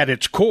craftsmen. At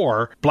its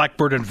core,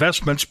 Blackbird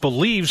Investments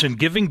believes in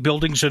giving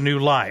buildings a new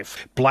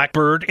life.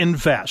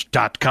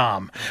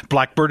 BlackbirdInvest.com.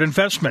 Blackbird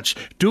Investments,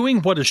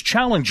 doing what is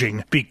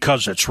challenging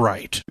because it's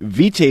right.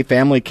 Vitae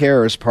Family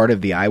Care is part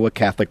of the Iowa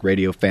Catholic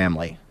Radio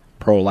family.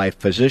 Pro-life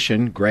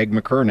physician Greg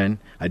McKernan,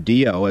 a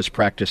DO, has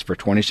practiced for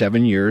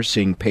 27 years,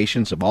 seeing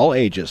patients of all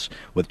ages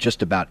with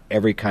just about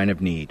every kind of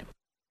need.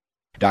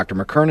 Dr.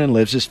 McKernan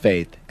lives his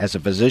faith as a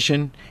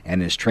physician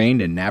and is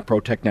trained in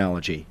NAPRO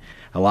technology,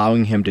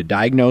 allowing him to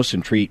diagnose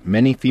and treat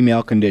many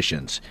female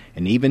conditions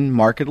and even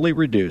markedly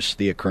reduce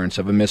the occurrence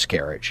of a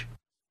miscarriage.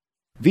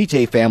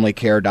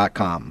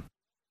 VitaeFamilyCare.com.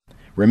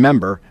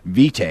 Remember,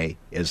 Vitae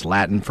is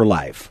Latin for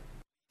life.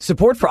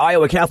 Support for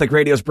Iowa Catholic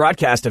Radio's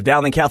broadcast of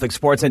Dowling Catholic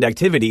sports and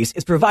activities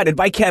is provided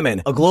by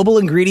Kemin, a global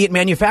ingredient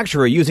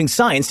manufacturer using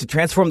science to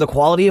transform the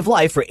quality of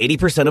life for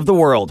 80% of the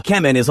world.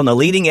 Kemin is on the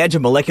leading edge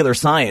of molecular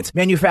science,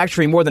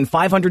 manufacturing more than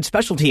 500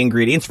 specialty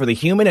ingredients for the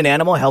human and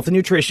animal health and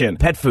nutrition,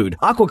 pet food,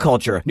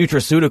 aquaculture,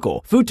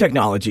 nutraceutical, food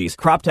technologies,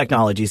 crop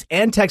technologies,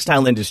 and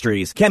textile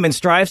industries. Kemin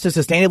strives to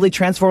sustainably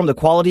transform the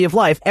quality of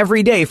life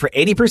every day for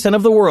 80%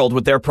 of the world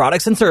with their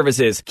products and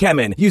services.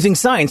 Kemin, using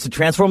science to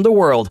transform the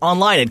world.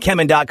 Online at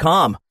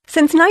Kemin.com.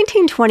 Since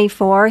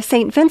 1924,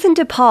 St. Vincent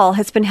de Paul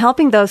has been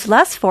helping those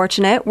less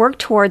fortunate work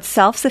towards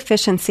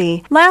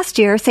self-sufficiency. Last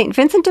year, St.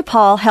 Vincent de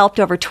Paul helped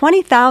over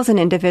 20,000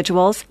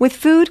 individuals with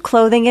food,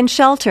 clothing, and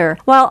shelter,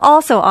 while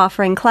also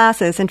offering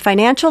classes in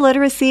financial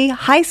literacy,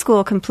 high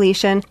school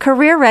completion,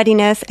 career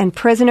readiness, and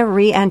prisoner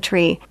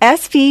re-entry.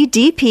 svdpdsm.org,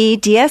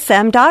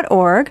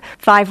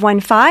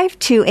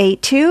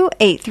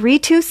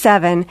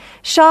 515-282-8327.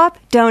 Shop,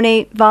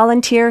 donate,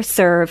 volunteer,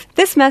 serve.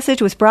 This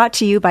message was brought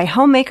to you by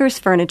Homemakers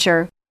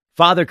Furniture.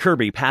 Father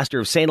Kirby,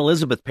 pastor of St.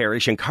 Elizabeth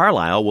Parish in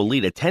Carlisle, will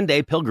lead a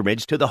 10-day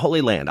pilgrimage to the Holy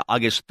Land,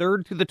 August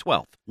 3rd through the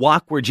 12th.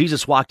 Walk where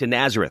Jesus walked in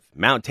Nazareth,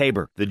 Mount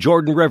Tabor, the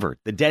Jordan River,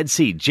 the Dead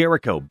Sea,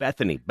 Jericho,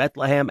 Bethany,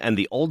 Bethlehem, and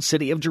the Old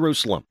City of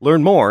Jerusalem.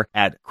 Learn more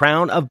at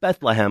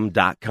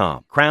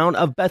crownofbethlehem.com.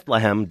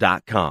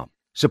 crownofbethlehem.com.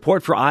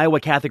 Support for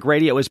Iowa Catholic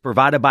Radio is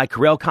provided by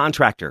Corel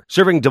Contractor,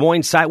 serving Des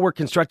Moines site work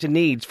construction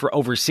needs for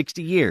over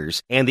 60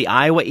 years, and the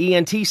Iowa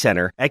ENT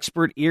Center,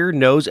 expert ear,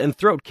 nose, and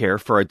throat care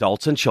for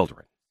adults and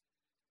children.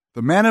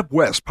 The Man Up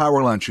West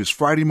Power Lunch is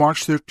Friday,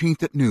 March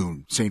 13th at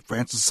noon. St.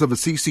 Francis of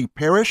Assisi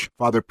Parish,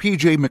 Father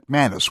P.J.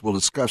 McManus will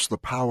discuss the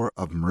power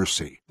of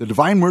mercy. The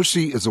Divine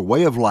Mercy is a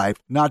way of life,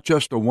 not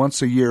just a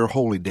once-a-year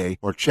holy day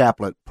or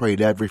chaplet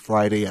prayed every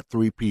Friday at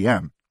 3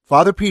 p.m.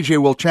 Father P.J.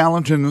 will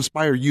challenge and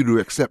inspire you to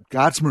accept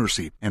God's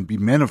mercy and be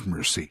men of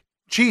mercy.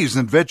 Cheese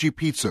and veggie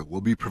pizza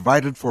will be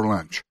provided for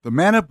lunch. The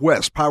Man Up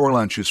West Power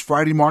Lunch is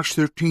Friday, March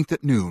 13th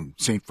at noon.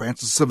 St.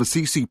 Francis of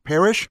Assisi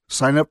Parish.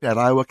 Sign up at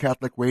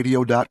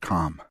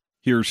iowacatholicradio.com.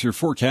 Here's your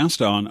forecast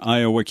on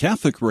Iowa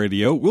Catholic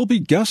Radio. We'll be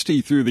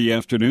gusty through the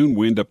afternoon,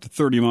 wind up to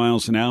 30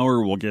 miles an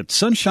hour. We'll get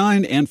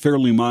sunshine and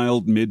fairly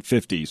mild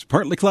mid-50s.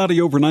 Partly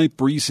cloudy overnight,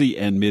 breezy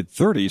and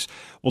mid-30s.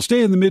 We'll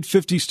stay in the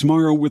mid-50s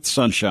tomorrow with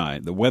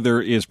sunshine. The weather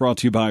is brought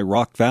to you by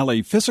Rock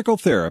Valley Physical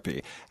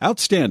Therapy.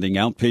 Outstanding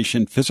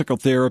outpatient physical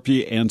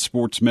therapy and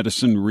sports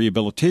medicine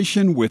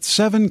rehabilitation with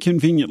 7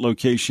 convenient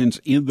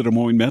locations in the Des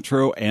Moines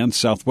Metro and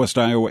Southwest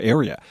Iowa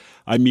area.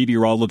 I'm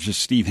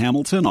meteorologist Steve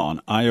Hamilton on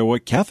Iowa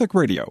Catholic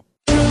Radio.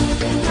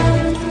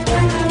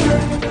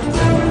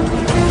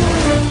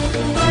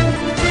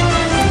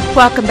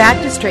 Welcome back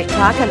to Straight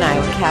Talk on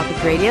Iowa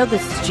Catholic Radio.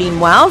 This is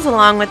Jean Wells,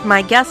 along with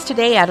my guest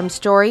today, Adam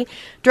Story,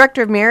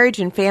 Director of Marriage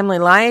and Family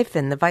Life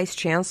and the Vice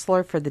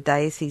Chancellor for the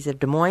Diocese of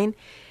Des Moines.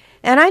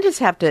 And I just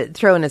have to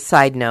throw in a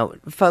side note,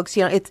 folks.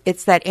 You know,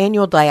 it's that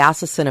annual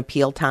diocesan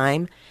appeal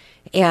time,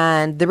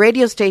 and the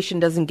radio station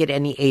doesn't get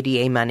any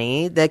ADA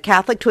money. The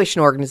Catholic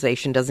Tuition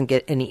Organization doesn't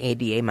get any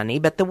ADA money,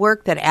 but the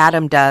work that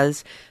Adam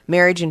does,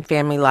 Marriage and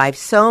Family Life,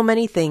 so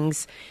many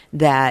things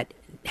that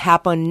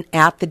happen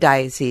at the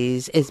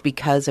diocese is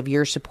because of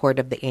your support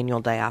of the annual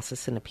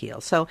diocesan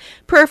appeal. So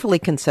prayerfully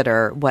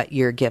consider what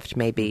your gift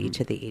may be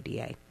to the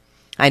ADA.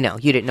 I know,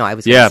 you didn't know I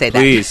was going to say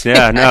please. that.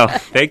 Yeah, no,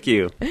 thank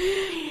you.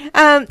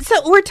 So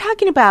we're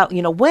talking about,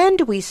 when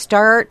do we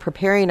start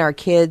preparing our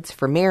kids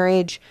for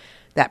marriage?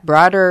 That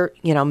broader,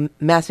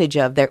 message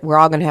of that we're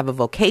all going to have a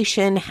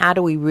vocation. How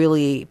do we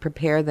really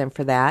prepare them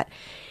for that?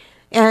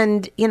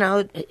 And,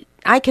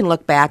 I can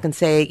look back and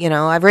say,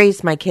 I've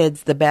raised my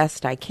kids the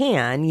best I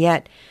can,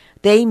 yet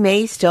they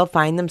may still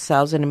find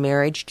themselves in a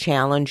marriage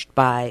challenged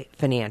by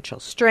financial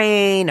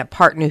strain, a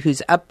partner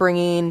whose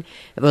upbringing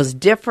was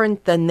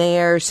different than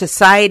theirs,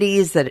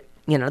 societies that,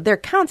 they're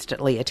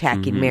constantly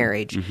attacking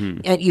marriage. Mm-hmm.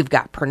 And you've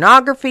got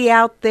pornography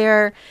out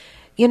there.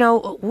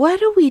 What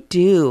do we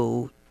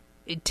do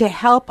to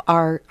help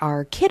our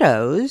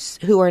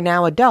kiddos who are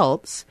now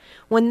adults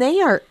when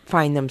they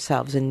find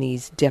themselves in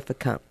these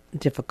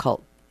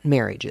difficult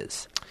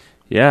marriages?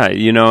 Yeah,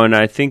 and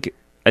I think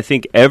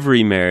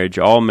every marriage,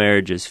 all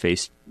marriages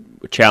face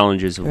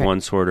challenges of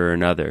one sort or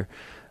another.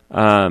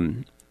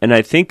 And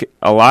I think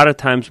a lot of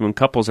times when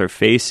couples are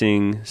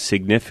facing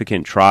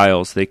significant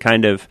trials, they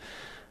kind of,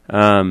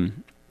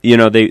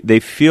 they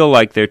feel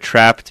like they're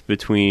trapped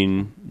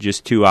between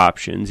just two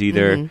options.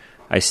 Either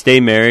I stay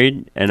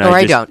married and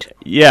I don't.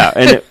 Yeah,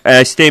 and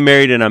I stay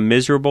married and I'm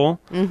miserable,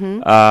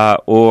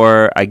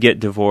 or I get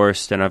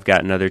divorced and I've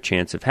got another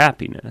chance of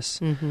happiness.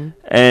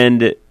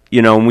 And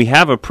and we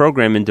have a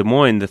program in Des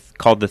Moines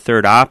called The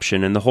Third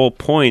Option, and the whole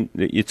point,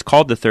 it's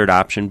called The Third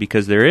Option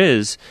because there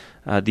is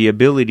the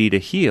ability to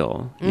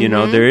heal.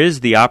 There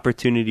is the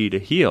opportunity to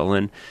heal.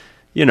 And,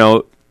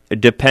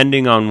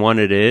 depending on what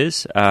it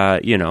is,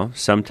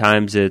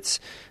 sometimes it's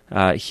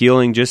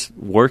healing just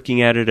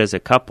working at it as a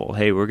couple.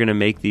 Hey, we're going to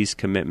make these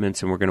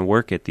commitments and we're going to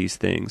work at these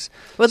things.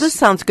 Well, this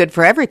sounds good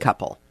for every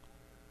couple.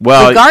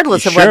 Well,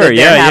 regardless of whether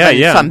they're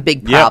having some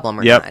big problem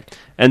or not.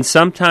 And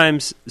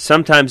sometimes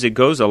it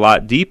goes a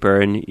lot deeper,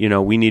 and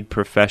we need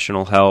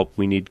professional help,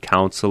 we need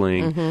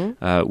counseling,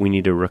 we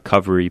need a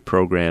recovery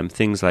program,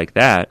 things like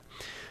that.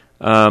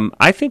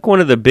 I think one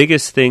of the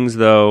biggest things,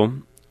 though,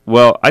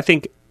 I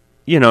think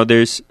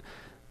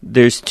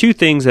there's two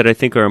things that I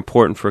think are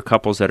important for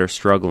couples that are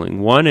struggling.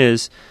 One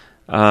is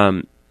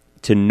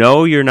to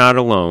know you're not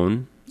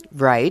alone.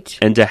 Right.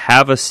 And to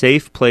have a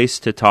safe place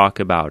to talk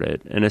about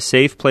it. And a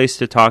safe place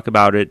to talk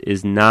about it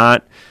is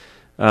not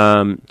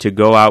to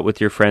go out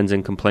with your friends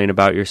and complain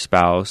about your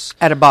spouse.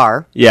 At a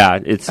bar. Yeah,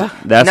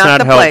 that's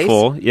not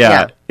helpful.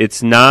 Yeah,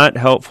 it's not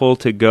helpful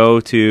to go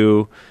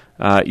to,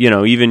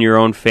 even your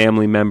own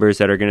family members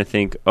that are going to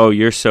think, oh,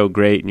 you're so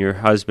great and your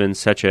husband's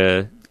such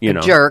a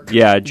jerk.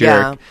 Yeah, a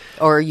jerk. Yeah.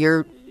 Or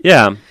you're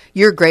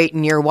great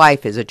and your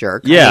wife is a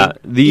jerk. Yeah.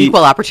 The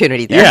equal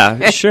opportunity there.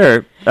 Yeah,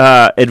 sure.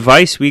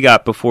 Advice we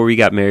got before we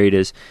got married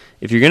is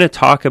if you're going to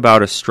talk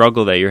about a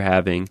struggle that you're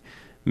having,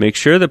 make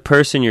sure the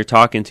person you're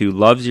talking to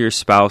loves your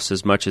spouse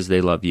as much as they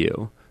love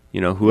you.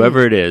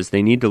 Whoever it is,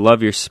 they need to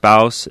love your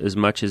spouse as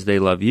much as they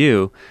love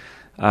you.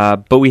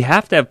 But we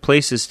have to have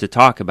places to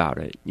talk about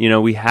it.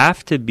 We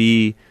have to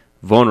be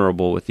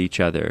vulnerable with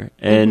each other.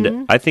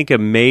 And I think a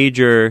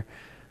major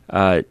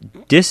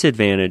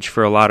disadvantage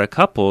for a lot of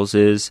couples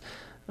is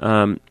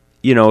if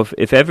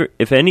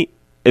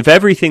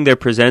everything they're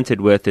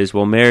presented with is,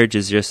 well, marriage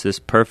is just this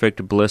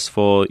perfect,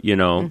 blissful,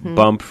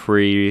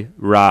 bump-free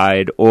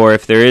ride, or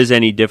if there is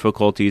any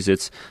difficulties,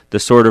 it's the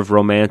sort of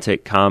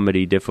romantic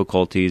comedy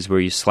difficulties where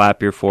you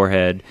slap your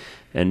forehead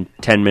and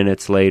 10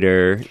 minutes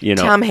later,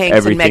 Tom Hanks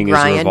everything and Meg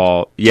Ryan. is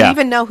revolved. Do you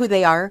even know who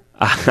they are?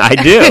 I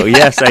do.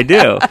 Yes, I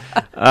do.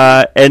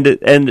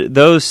 And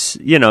those,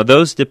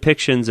 those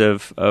depictions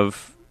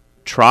of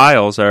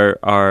trials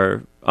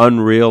are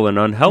unreal and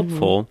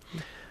unhelpful.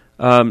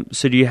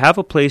 So do you have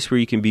a place where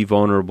you can be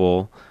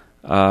vulnerable?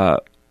 Do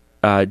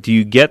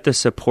you get the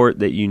support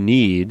that you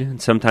need?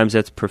 And sometimes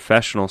that's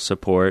professional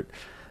support.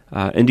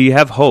 And do you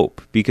have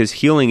hope? Because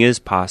healing is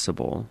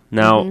possible.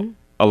 Now,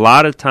 a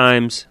lot of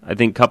times I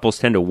think couples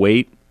tend to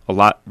wait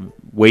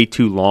way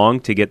too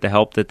long to get the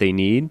help that they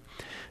need.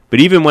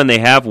 But even when they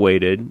have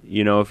waited,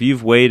 if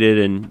you've waited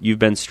and you've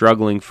been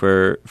struggling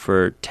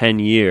for 10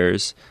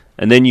 years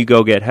and then you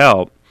go get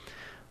help,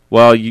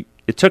 well,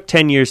 it took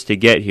 10 years to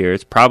get here.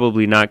 It's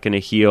probably not going to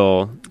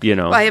heal,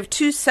 Well, I have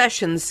 2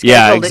 sessions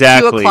scheduled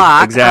at 2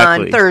 o'clock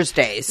on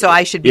Thursday, so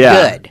I should be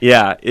good.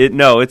 Yeah,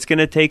 it's going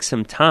to take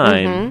some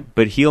time,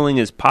 but healing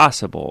is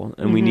possible,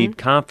 and we need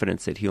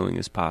confidence that healing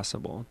is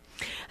possible.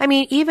 I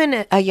mean,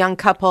 even a young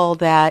couple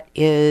that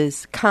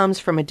comes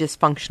from a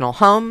dysfunctional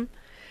home,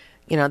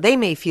 they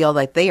may feel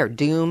like they are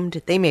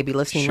doomed. They may be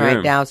listening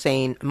right now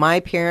saying,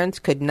 my parents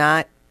could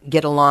not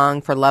get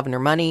along for love or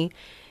money,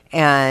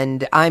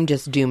 and I'm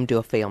just doomed to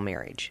a failed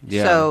marriage.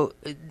 Yeah. So,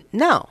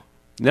 no.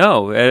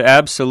 No,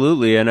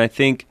 absolutely. And I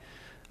think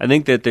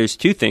that there's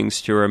 2 things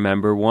to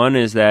remember. One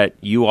is that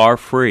you are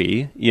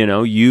free.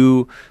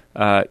 You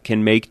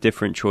can make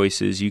different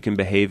choices. You can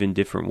behave in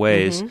different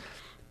ways.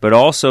 But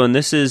also, and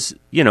this is,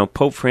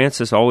 Pope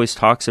Francis always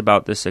talks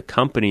about this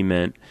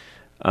accompaniment.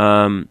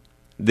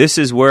 This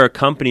is where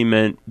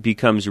accompaniment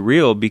becomes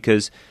real,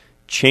 because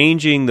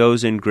changing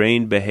those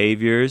ingrained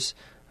behaviors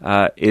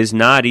is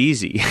not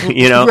easy,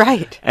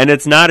 Right. And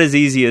it's not as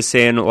easy as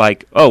saying,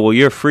 like, oh, well,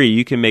 you're free.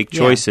 You can make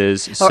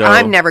choices. Yeah. Or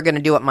I'm never going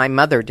to do what my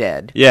mother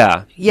did.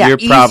 Yeah. You're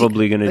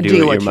probably going to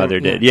do what your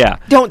mother did. Yeah.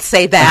 Don't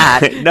say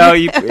that. No,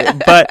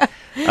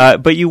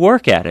 but you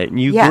work at it and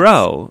you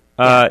grow,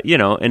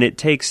 and it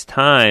takes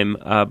time.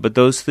 But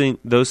those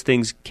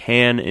things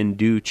can and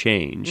do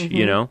change,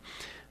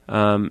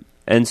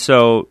 And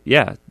so,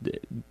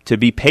 to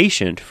be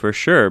patient for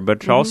sure,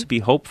 but to also be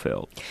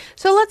hope-filled.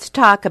 So let's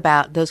talk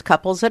about those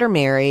couples that are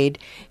married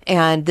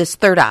and this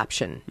third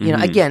option.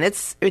 Again,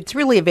 it's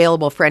really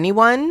available for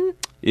anyone.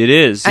 It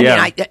is, I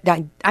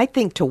mean, I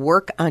think to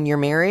work on your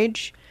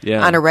marriage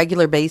on a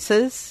regular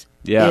basis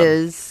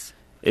is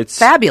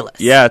fabulous.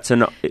 Yeah,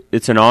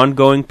 it's an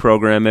ongoing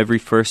program every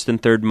first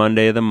and third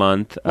Monday of the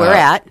month. Where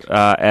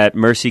at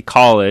Mercy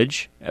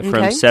College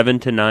from 7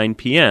 to 9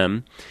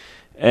 p.m.,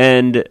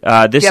 And do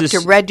this you have to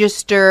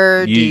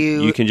register?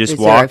 You can just is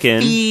walk there a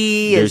in.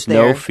 Fee? There's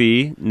no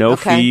fee. No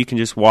fee. You can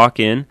just walk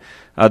in.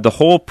 The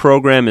whole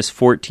program is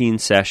 14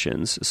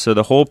 sessions. So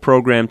the whole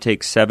program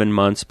takes 7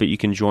 months, but you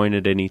can join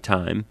at any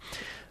time.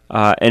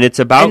 And it's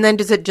about... And then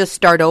does it just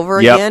start over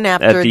again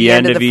after at the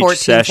end of the 14 each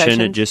session?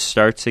 sessions? It just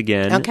starts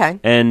again. Okay.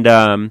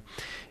 And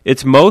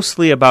it's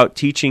mostly about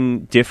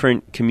teaching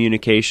different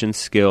communication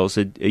skills,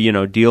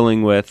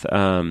 dealing with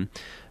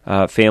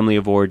family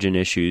of origin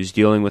issues,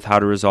 dealing with how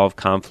to resolve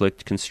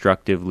conflict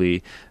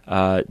constructively,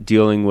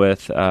 dealing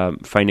with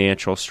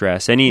financial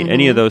stress,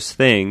 any of those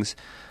things.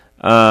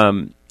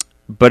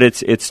 But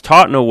it's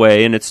taught in a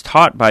way, and it's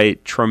taught by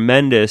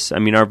tremendous. I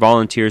mean, our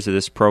volunteers of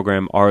this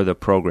program are the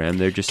program.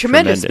 They're just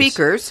tremendous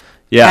speakers.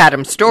 Yeah,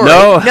 Adam Story.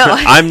 No.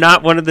 I'm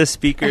not one of the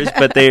speakers,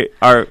 but they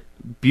are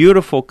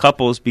beautiful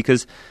couples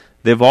because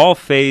they've all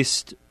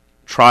faced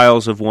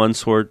trials of one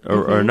sort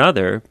or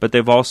another, but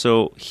they've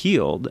also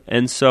healed,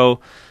 and so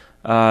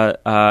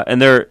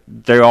and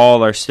they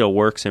all are still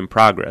works in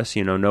progress.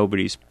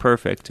 Nobody's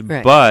perfect,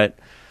 right. But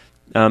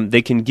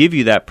they can give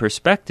you that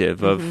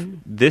perspective of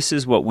this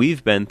is what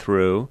we've been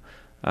through,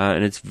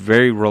 and it's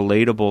very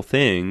relatable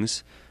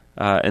things,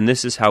 and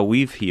this is how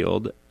we've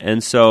healed.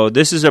 And so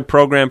this is a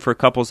program for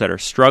couples that are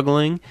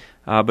struggling,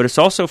 but it's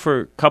also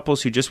for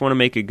couples who just want to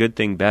make a good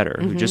thing better,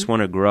 who just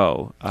want to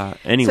grow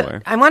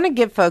anywhere. So I want to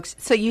give folks,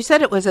 so you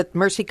said it was at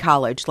Mercy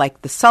College,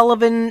 like the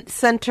Sullivan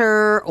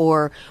Center,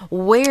 or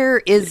where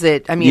is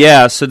it? I mean,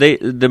 yeah, so they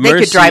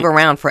could drive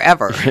around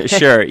forever.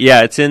 Sure,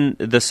 yeah, it's in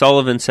the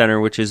Sullivan Center,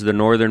 which is the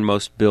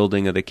northernmost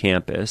building of the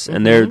campus,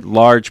 and their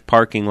large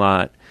parking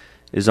lot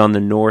is on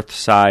the north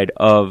side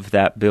of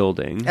that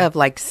building. Of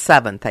like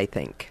 7th, I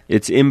think.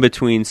 It's in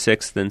between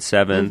 6th and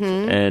 7th,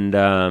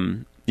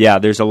 and yeah,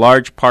 there's a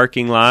large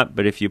parking lot,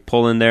 but if you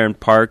pull in there and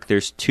park,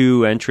 there's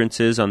 2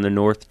 entrances on the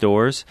north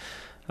doors,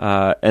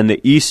 and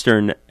the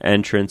eastern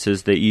entrance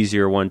is the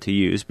easier one to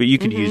use, but you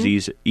could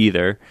use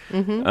either.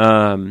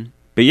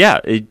 But yeah,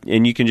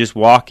 and you can just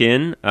walk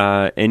in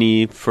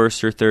any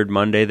first or third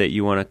Monday that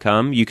you want to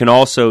come. You can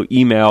also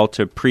email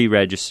to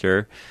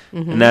pre-register,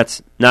 and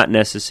that's not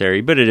necessary,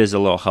 but it is a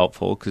little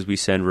helpful because we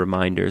send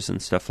reminders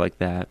and stuff like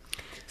that.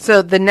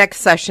 So the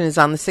next session is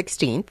on the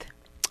 16th.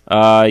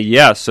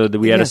 Yeah, so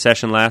we had a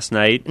session last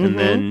night, and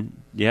then,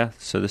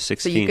 so the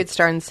 16th. So you could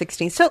start on the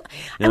 16th. So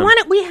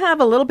we have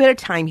a little bit of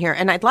time here,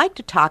 and I'd like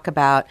to talk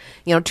about,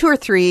 2 or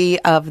 3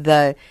 of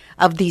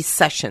these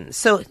sessions.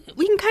 So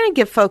we can kind of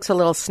give folks a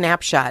little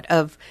snapshot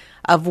of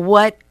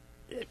what,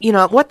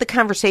 what the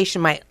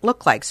conversation might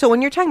look like. So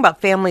when you're talking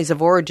about families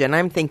of origin,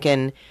 I'm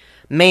thinking,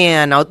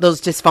 man, those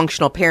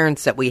dysfunctional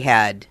parents that we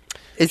had.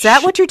 Is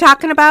that what you're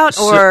talking about?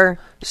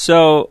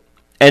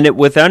 And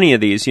with any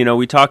of these,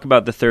 we talk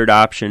about the third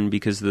option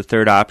because the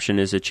third option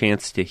is a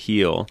chance to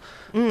heal.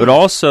 But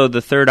also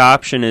the third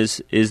option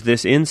is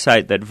this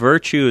insight that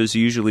virtue is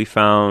usually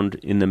found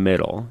in the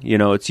middle.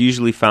 It's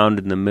usually found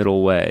in the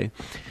middle way.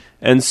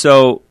 And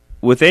so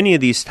with any of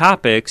these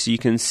topics, you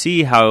can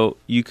see how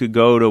you could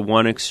go to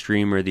one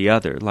extreme or the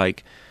other.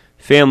 Like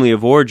family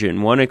of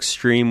origin, one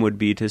extreme would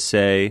be to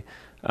say,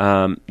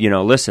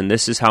 listen,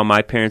 this is how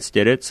my parents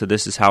did it, so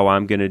this is how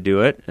I'm going to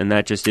do it, and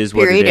that just is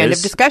what it is. End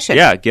of discussion.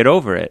 Yeah, get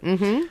over it.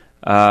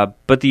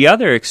 But the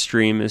other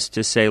extreme is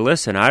to say,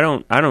 listen, I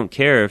don't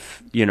care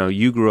if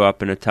you grew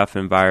up in a tough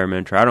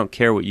environment, or I don't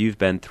care what you've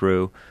been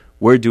through.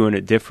 We're doing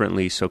it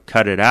differently, so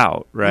cut it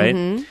out,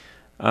 right?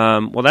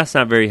 Well, that's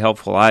not very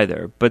helpful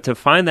either. But to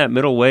find that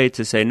middle way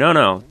to say,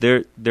 no,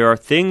 there are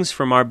things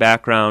from our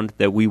background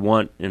that we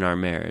want in our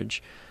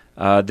marriage.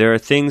 There are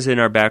things in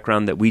our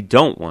background that we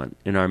don't want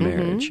in our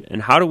marriage.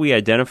 And how do we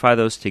identify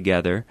those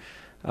together?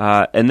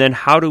 And then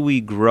how do we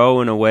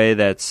grow in a way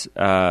that's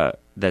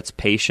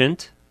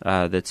patient,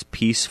 that's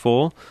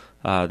peaceful,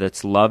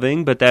 that's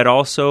loving, but that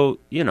also,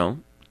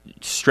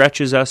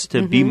 stretches us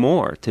to be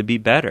more, to be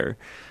better.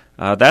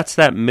 That's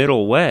that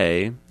middle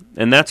way.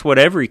 And that's what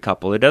every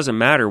couple, it doesn't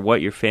matter what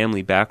your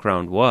family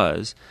background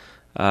was,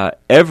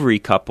 every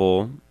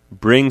couple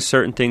brings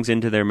certain things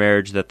into their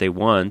marriage that they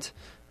want,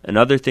 and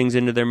other things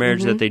into their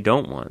marriage that they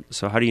don't want.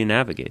 So how do you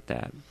navigate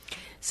that?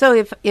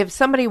 So if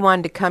somebody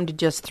wanted to come to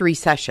just 3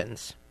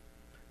 sessions,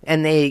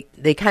 and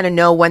they kind of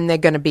know when they're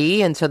going to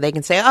be, and so they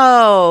can say,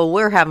 oh,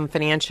 we're having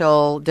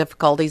financial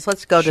difficulties,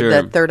 let's go to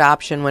the third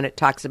option when it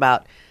talks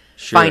about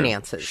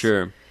finances.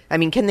 Sure. I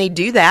mean, can they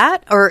do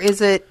that? Or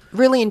is it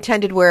really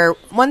intended where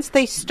once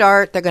they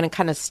start, they're going to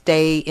kind of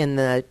stay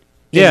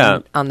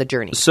on the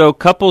journey? So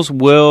couples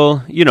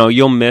will,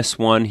 you'll miss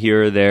one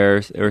here or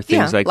there or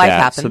things like life that.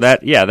 Happens. So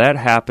that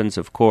happens,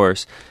 of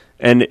course.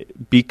 And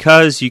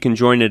because you can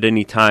join at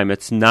any time,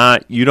 it's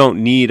not, you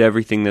don't need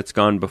everything that's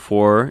gone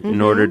before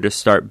in order to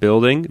start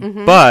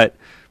building. But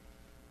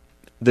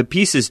the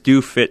pieces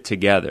do fit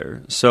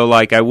together. So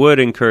I would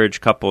encourage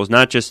couples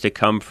not just to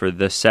come for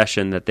the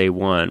session that they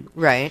want.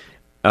 Right.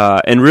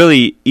 And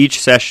really, each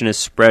session is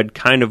spread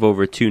kind of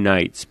over 2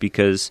 nights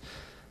because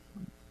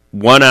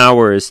 1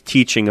 hour is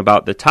teaching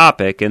about the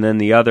topic, and then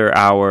the other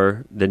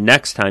hour, the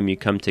next time you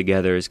come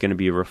together, is going to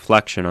be a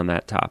reflection on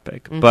that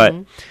topic. But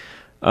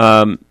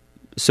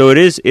So it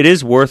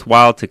is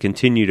worthwhile to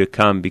continue to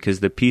come because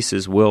the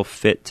pieces will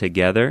fit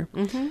together.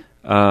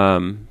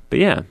 But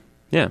yeah.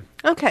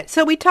 Okay,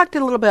 so we talked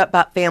a little bit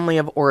about family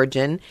of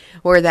origin,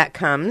 where that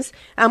comes.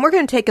 We're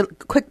going to take a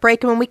quick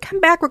break, and when we come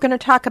back, we're going to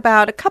talk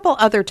about a couple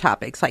other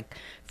topics like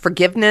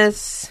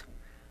forgiveness,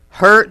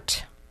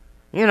 hurt,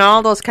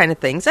 all those kind of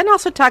things, and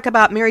also talk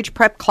about marriage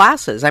prep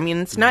classes. I mean,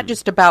 it's not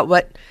just about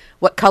what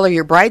color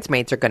your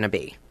bridesmaids are going to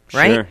be,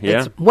 right? Sure,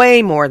 yeah. It's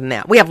way more than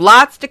that. We have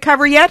lots to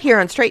cover yet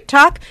here on Straight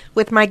Talk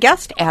with my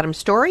guest, Adam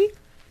Story,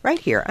 right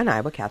here on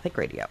Iowa Catholic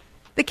Radio.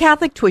 The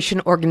Catholic Tuition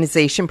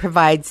Organization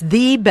provides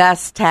the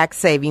best tax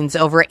savings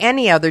over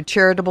any other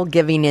charitable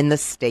giving in the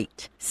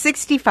state.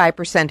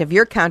 65% of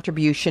your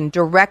contribution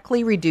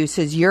directly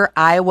reduces your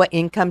Iowa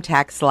income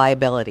tax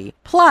liability.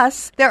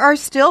 Plus, there are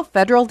still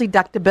federal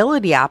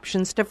deductibility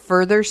options to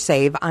further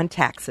save on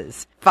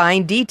taxes.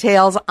 Find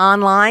details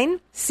online,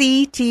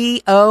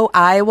 ctoiowa.org.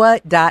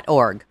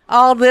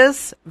 All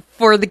this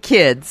for the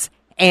kids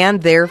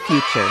and their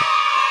future.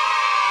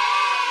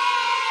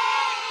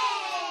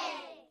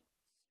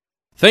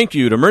 Thank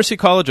you to Mercy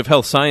College of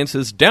Health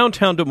Sciences,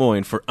 downtown Des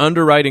Moines, for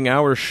underwriting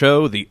our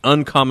show, The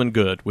Uncommon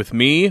Good, with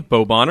me,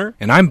 Bo Bonner.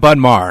 And I'm Bud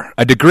Marr.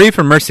 A degree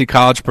from Mercy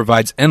College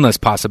provides endless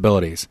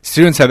possibilities.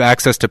 Students have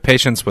access to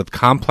patients with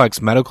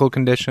complex medical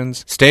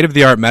conditions,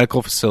 state-of-the-art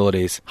medical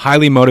facilities,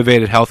 highly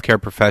motivated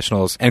healthcare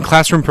professionals, and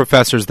classroom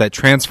professors that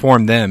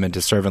transform them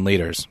into servant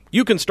leaders.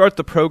 You can start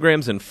the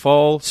programs in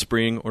fall,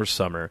 spring, or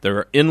summer. There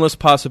are endless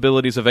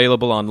possibilities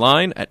available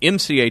online at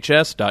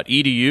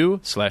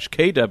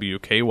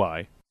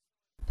mchs.edu/kwky.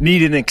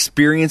 Need an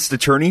experienced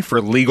attorney for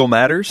legal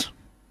matters?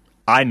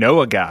 I know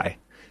a guy.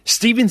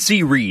 Stephen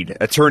C. Reed,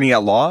 attorney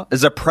at law,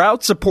 is a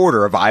proud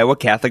supporter of Iowa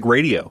Catholic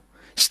Radio.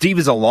 Steve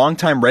is a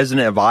longtime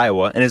resident of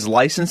Iowa and is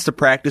licensed to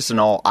practice in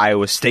all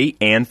Iowa state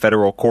and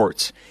federal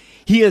courts.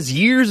 He has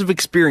years of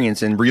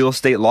experience in real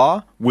estate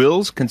law,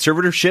 wills,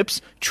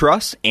 conservatorships,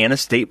 trusts, and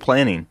estate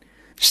planning.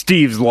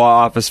 Steve's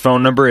law office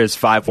phone number is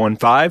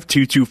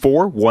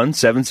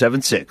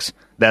 515-224-1776.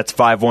 That's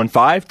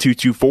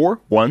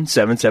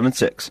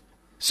 515-224-1776.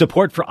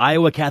 Support for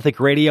Iowa Catholic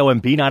Radio and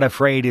Be Not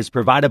Afraid is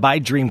provided by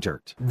Dream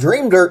Dirt.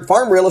 Dream Dirt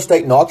Farm Real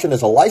Estate and Auction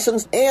is a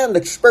licensed and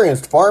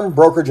experienced farm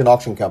brokerage and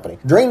auction company.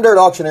 Dream Dirt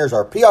auctioneers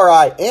are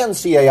PRI and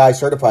CAI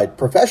certified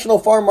professional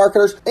farm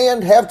marketers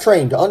and have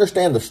trained to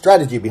understand the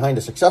strategy behind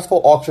a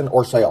successful auction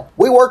or sale.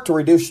 We work to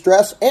reduce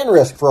stress and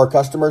risk for our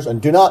customers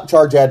and do not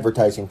charge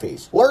advertising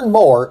fees. Learn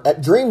more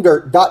at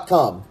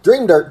dreamdirt.com.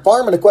 Dream Dirt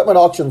Farm and Equipment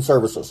Auction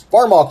Services.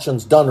 Farm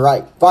auctions done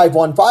right.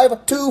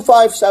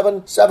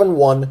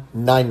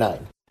 515-257-7199.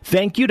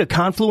 Thank you to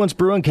Confluence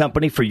Brewing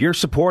Company for your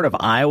support of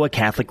Iowa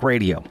Catholic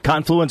Radio.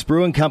 Confluence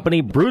Brewing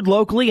Company, brewed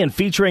locally and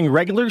featuring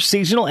regular,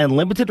 seasonal, and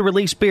limited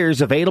release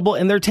beers available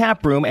in their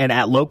tap room and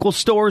at local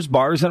stores,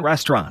 bars, and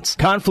restaurants.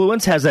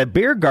 Confluence has a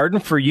beer garden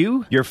for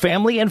you, your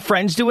family, and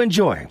friends to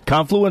enjoy.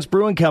 Confluence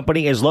Brewing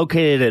Company is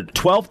located at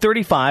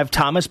 1235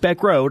 Thomas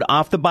Beck Road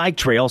off the bike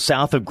trail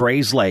south of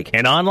Grays Lake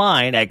and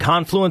online at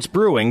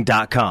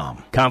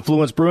confluencebrewing.com.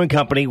 Confluence Brewing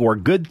Company, where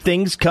good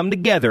things come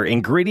together,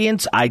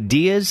 ingredients,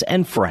 ideas,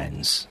 and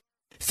friends.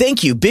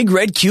 Thank you, Big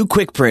Red Q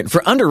Quick Print,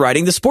 for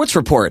underwriting the sports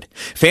report.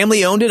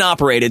 Family owned and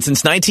operated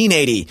since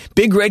 1980,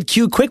 Big Red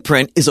Q Quick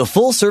Print is a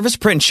full-service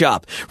print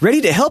shop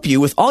ready to help you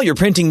with all your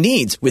printing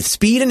needs with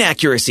speed and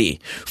accuracy.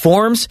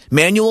 Forms,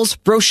 manuals,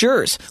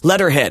 brochures,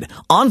 letterhead,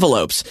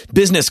 envelopes,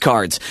 business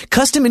cards,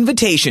 custom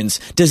invitations,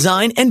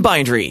 design, and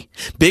bindery.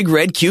 Big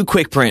Red Q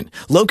Quick Print,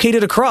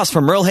 located across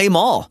from Merle Hay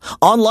Mall.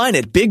 Online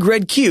at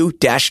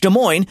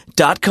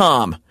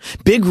bigredq-desmoines.com.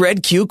 Big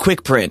Red Q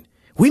Quick Print.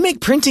 We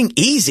make printing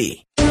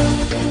easy.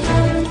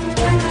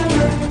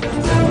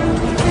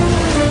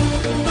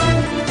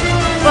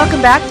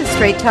 Welcome back to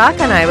Straight Talk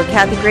on Iowa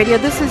Catholic Radio.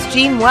 This is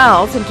Jean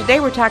Wells, and today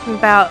we're talking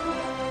about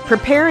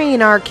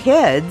preparing our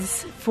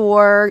kids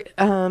for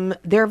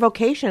their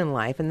vocation in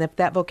life, and if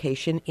that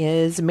vocation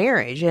is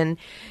marriage. And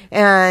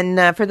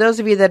for those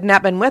of you that have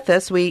not been with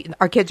us,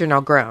 our kids are now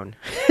grown.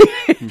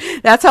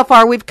 That's how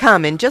far we've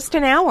come in just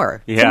an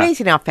hour. Yeah. It's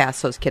amazing how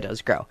fast those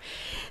kiddos grow.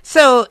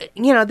 So,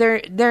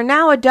 they're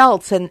now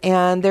adults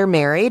and they're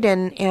married,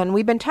 and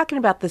we've been talking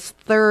about this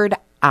third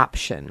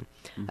option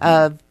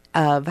of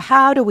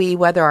how do we,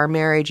 whether our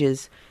marriage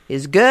is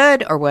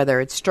good or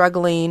whether it's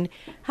struggling,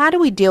 how do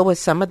we deal with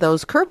some of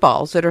those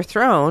curveballs that are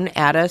thrown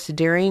at us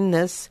during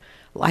this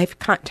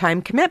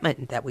lifetime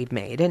commitment that we've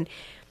made? And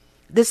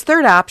this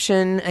third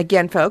option,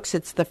 again, folks,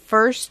 it's the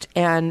first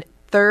and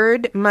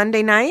third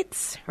Monday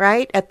nights,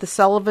 right, at the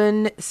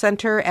Sullivan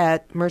Center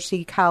at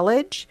Mercy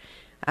College,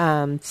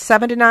 7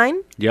 to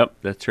 9. Yep,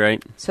 that's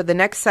right. So the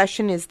next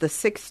session is the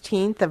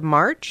 16th of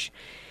March.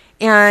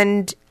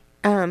 And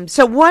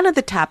so one of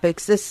the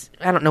topics,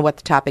 I don't know what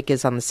the topic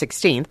is on the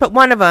 16th, but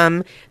one of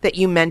them that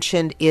you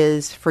mentioned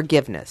is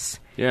forgiveness.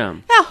 Yeah.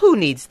 Now, who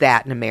needs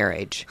that in a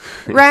marriage,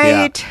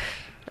 right?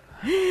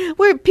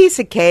 We're a piece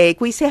of cake.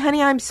 We say,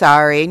 honey, I'm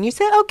sorry. And you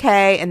say,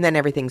 okay. And then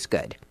everything's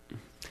good.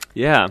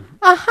 Yeah.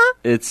 Uh-huh.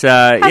 It's,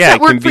 How's that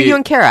work for you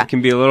and Kara? It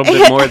can be a little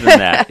bit more than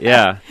that.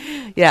 Yeah.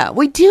 Yeah,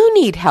 we do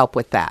need help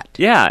with that.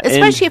 Yeah.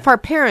 Especially if our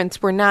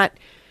parents were not,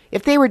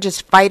 if they were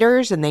just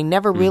fighters and they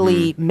never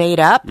really made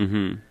up.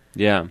 Mm-hmm.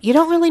 Yeah. You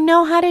don't really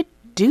know how to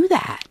do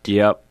that.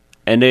 Yep.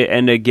 And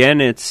again,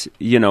 it's,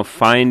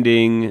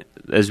 finding,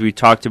 as we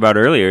talked about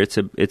earlier,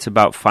 it's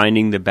about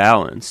finding the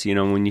balance.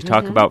 When you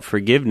talk about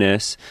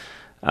forgiveness,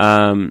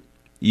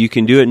 you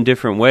can do it in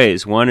different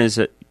ways. One is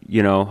that,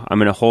 I'm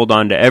going to hold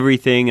on to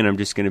everything and I'm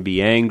just going to be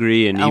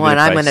angry. And even if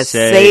I'm going to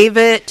save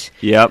it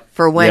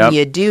for when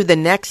you do the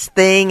next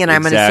thing. And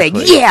I'm going to say,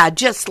 yeah,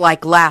 just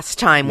like last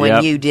time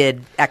when you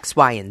did X,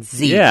 Y, and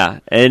Z. Yeah.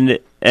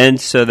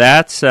 And so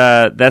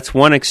that's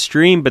one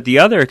extreme. But the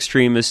other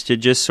extreme is to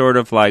just sort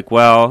of like,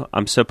 well,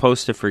 I'm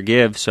supposed to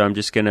forgive, so I'm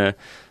just going to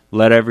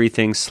let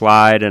everything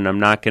slide, and I'm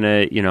not going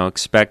to,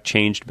 expect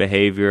changed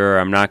behavior.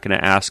 I'm not going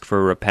to ask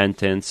for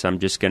repentance. I'm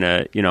just going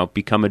to,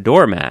 become a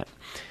doormat.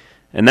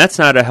 And that's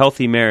not a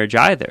healthy marriage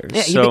either.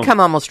 Yeah, you become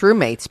almost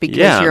roommates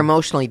because you're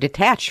emotionally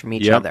detached from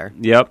each other.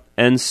 Yep.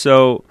 And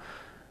so,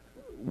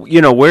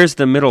 where's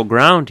the middle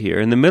ground here?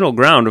 And the middle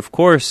ground, of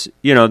course,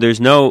 there's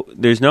no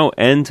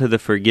end to the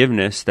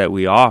forgiveness that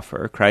we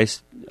offer.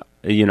 Christ,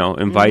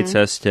 invites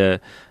us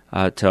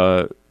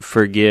to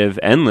forgive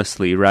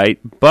endlessly, right?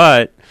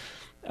 But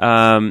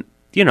there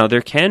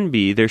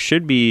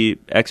should be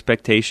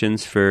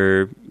expectations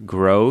for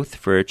growth,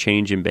 for a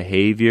change in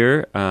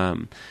behavior.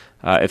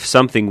 If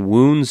something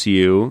wounds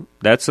you,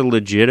 that's a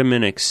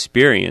legitimate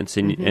experience.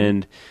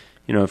 And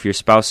if your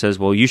spouse says,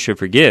 well, you should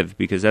forgive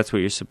because that's what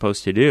you're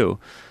supposed to do.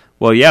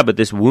 Well, yeah, but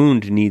this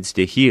wound needs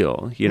to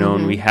heal,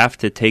 and we have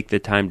to take the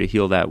time to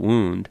heal that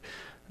wound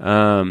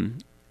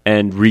and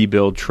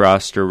rebuild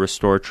trust or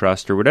restore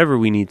trust or whatever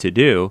we need to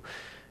do.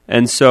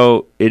 And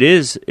so it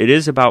is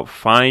about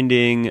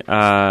finding,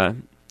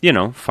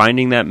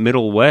 finding that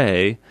middle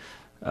way.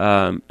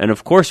 And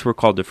of course, we're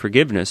called to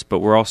forgiveness, but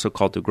we're also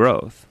called to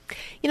growth.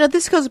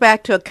 This goes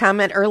back to a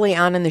comment early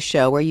on in the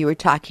show where you were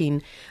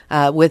talking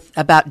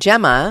about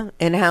Gemma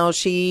and how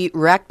she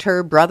wrecked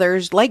her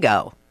brother's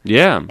Lego.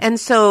 Yeah. And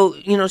so,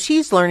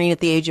 she's learning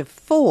at the age of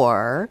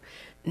 4,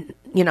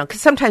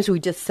 because sometimes we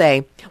just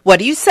say, what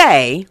do you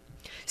say?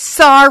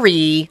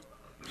 Sorry.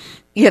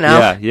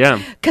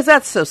 Yeah. Because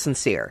that's so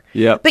sincere.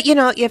 Yeah. But,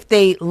 if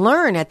they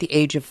learn at the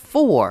age of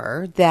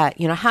 4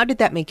 that, how did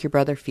that make your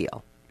brother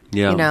feel?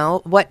 Yeah.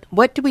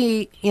 What do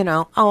we,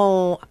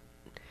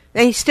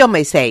 they still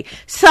may say,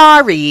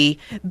 sorry,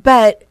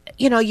 but,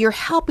 you're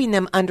helping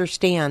them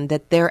understand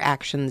that their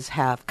actions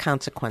have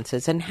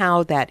consequences and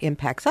how that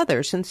impacts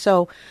others. And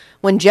so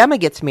when Gemma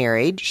gets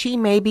married, she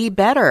may be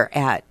better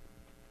at,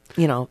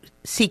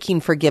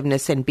 seeking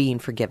forgiveness and being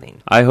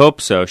forgiving. I hope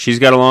so. She's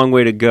got a long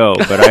way to go,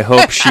 but I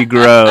hope she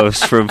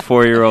grows from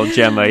 4-year-old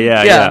Gemma.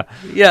 Yeah.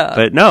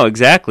 But no,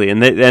 exactly.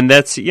 And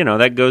that's,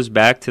 that goes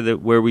back to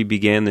where we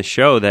began the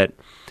show, that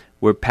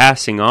we're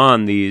passing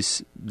on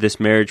this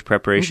marriage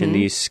preparation,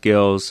 these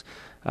skills,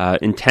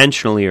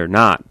 intentionally or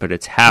not, but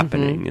it's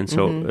happening.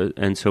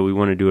 And so we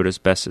want to do it as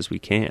best as we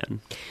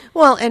can.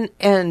 Well,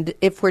 and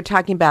if we're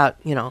talking about,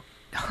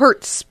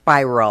 hurt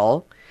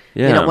spiral,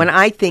 when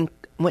I think,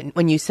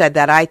 when you said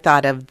that, I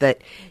thought of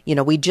that,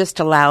 we just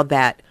allow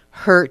that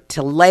hurt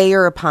to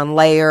layer upon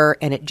layer,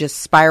 and it just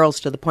spirals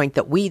to the point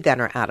that we then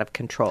are out of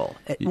control.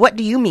 What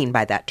do you mean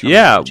by that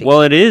terminology? Yeah,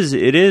 well, it is,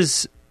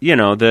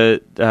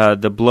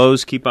 the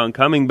blows keep on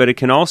coming, but it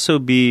can also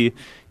be,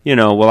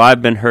 well,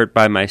 I've been hurt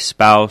by my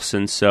spouse,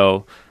 and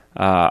so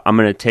I'm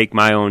going to take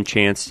my own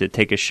chance to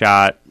take a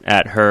shot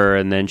at her,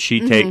 and then she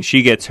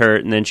gets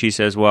hurt, and then she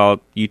says,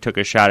 well, you took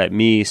a shot at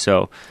me,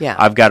 so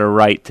I've got a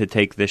right to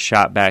take this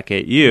shot back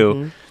at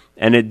you.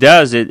 And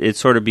it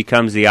sort of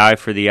becomes the eye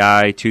for the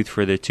eye, tooth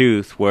for the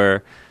tooth,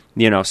 where,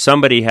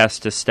 somebody has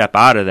to step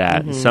out of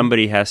that, and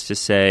somebody has to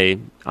say,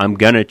 I'm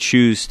going to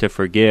choose to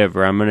forgive,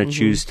 or I'm going to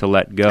choose to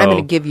let go. I'm going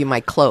to give you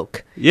my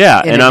cloak.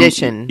 Yeah. In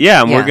addition.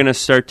 We're going to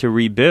start to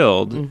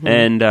rebuild.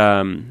 And,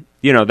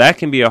 that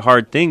can be a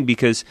hard thing,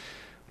 because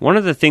one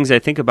of the things I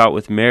think about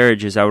with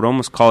marriage is I would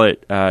almost call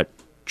it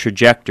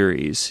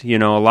trajectories. A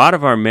lot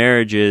of our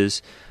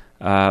marriages,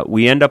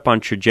 we end up on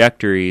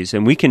trajectories,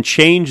 and we can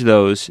change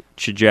those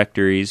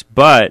trajectories,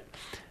 but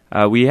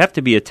we have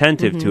to be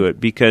attentive to it,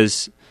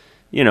 because,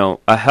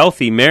 a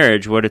healthy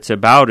marriage, what it's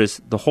about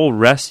is the whole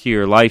rest of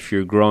your life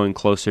you're growing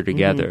closer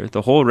together.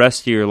 The whole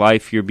rest of your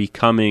life you're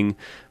becoming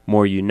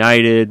more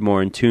united,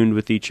 more in tune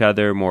with each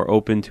other, more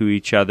open to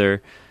each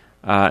other.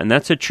 And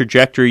that's a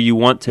trajectory you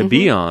want to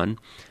be on.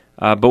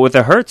 But with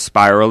a hurt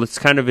spiral, it's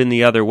kind of in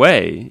the other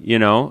way.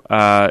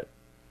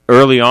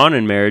 Early on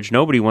in marriage,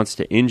 nobody wants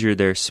to injure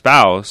their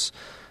spouse,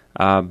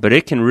 but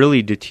it can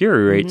really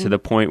deteriorate to the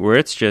point where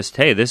it's just,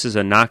 hey, this is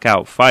a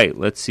knockout fight.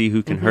 Let's see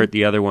who can hurt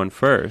the other one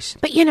first.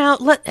 But,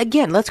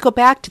 let's go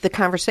back to the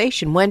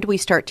conversation. When do we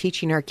start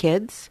teaching our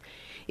kids?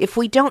 If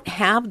we don't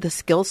have the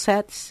skill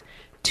sets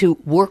to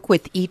work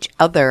with each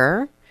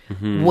other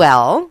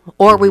well,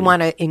 or we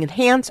want to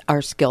enhance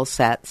our skill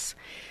sets,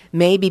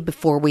 maybe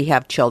before we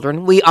have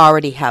children. We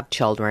already have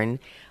children.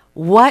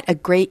 What a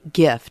great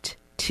gift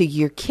to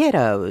your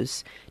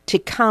kiddos to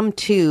come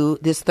to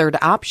this third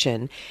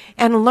option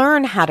and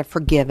learn how to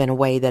forgive in a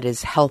way that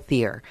is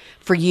healthier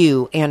for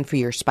you and for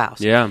your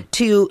spouse. Yeah.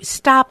 To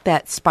stop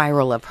that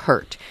spiral of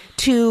hurt.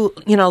 To,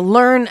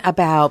 learn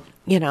about,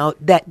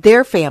 that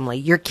their family,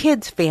 your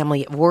kids'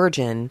 family of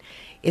origin,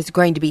 is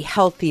going to be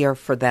healthier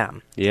for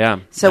them. Yeah.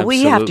 So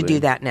we have to do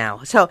that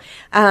now. So,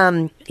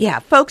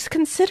 folks,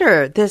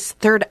 consider this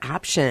third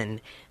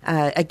option.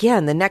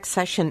 Again, the next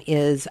session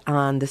is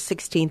on the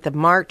 16th of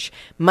March,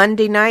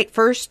 Monday night,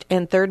 first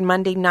and third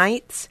Monday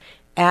nights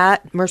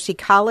at Mercy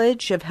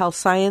College of Health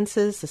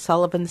Sciences, the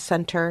Sullivan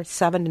Center,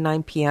 7 to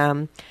 9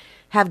 p.m.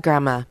 Have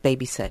Grandma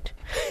babysit.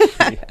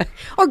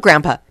 Or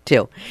Grandpa,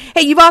 too.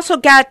 Hey, you've also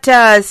got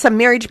some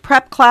marriage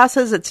prep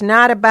classes. It's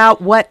not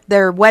about what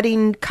their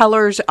wedding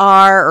colors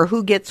are or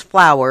who gets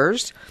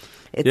flowers.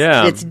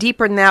 It's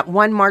deeper than that.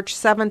 One March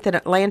 7th in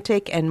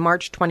Atlantic and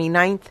March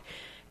 29th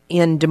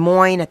in Des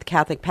Moines at the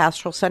Catholic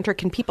Pastoral Center.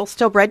 Can people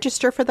still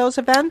register for those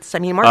events? I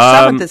mean, March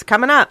 7th is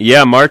coming up.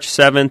 Yeah, March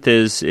 7th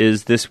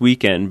is this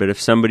weekend. But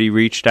if somebody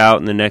reached out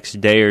in the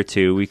next day or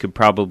two, we could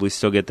probably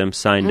still get them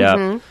signed up.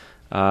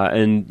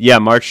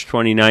 March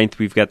 29th,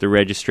 we've got the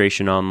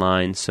registration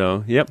online.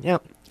 So, yep.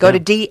 Go to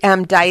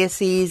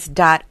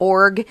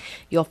dmdiocese.org.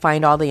 You'll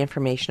find all the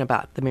information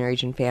about the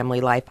Marriage and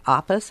Family Life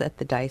Office at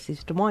the Diocese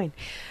of Des Moines.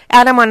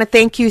 Adam, I want to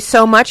thank you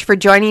so much for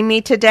joining me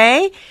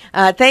today.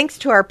 Thanks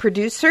to our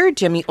producer,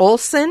 Jimmy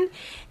Olson.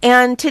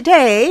 And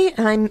today,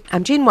 I'm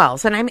Jean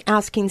Wells, and I'm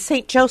asking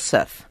St.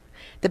 Joseph,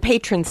 the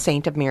patron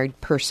saint of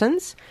married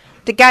persons,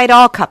 to guide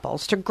all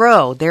couples to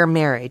grow their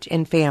marriage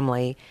and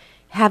family,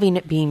 having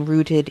it being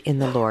rooted in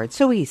the Lord.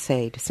 So we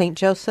say to St.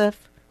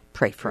 Joseph,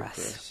 pray for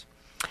us.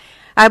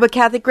 Iowa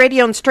Catholic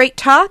Radio and Straight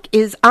Talk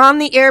is on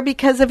the air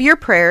because of your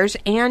prayers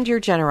and your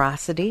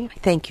generosity.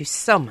 Thank you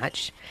so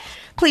much.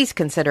 Please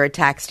consider a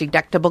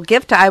tax-deductible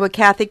gift to Iowa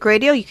Catholic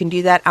Radio. You can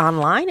do that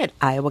online at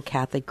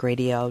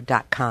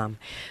iowacatholicradio.com.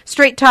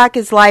 Straight Talk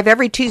is live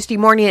every Tuesday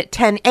morning at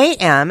 10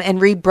 a.m. and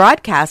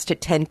rebroadcast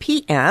at 10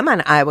 p.m.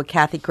 on Iowa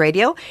Catholic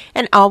Radio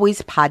and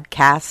always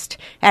podcast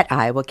at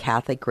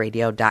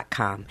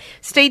iowacatholicradio.com.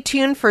 Stay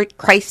tuned for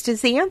Christ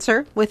is the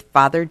Answer with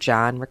Father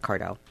John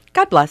Riccardo.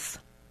 God bless.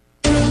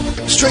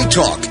 Straight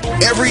Talk,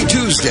 every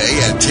Tuesday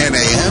at 10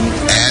 a.m.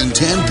 and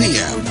 10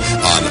 p.m.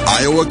 on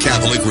Iowa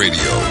Catholic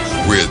Radio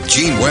with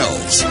Gene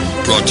Wells.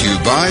 Brought to you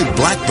by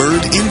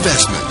Blackbird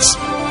Investments.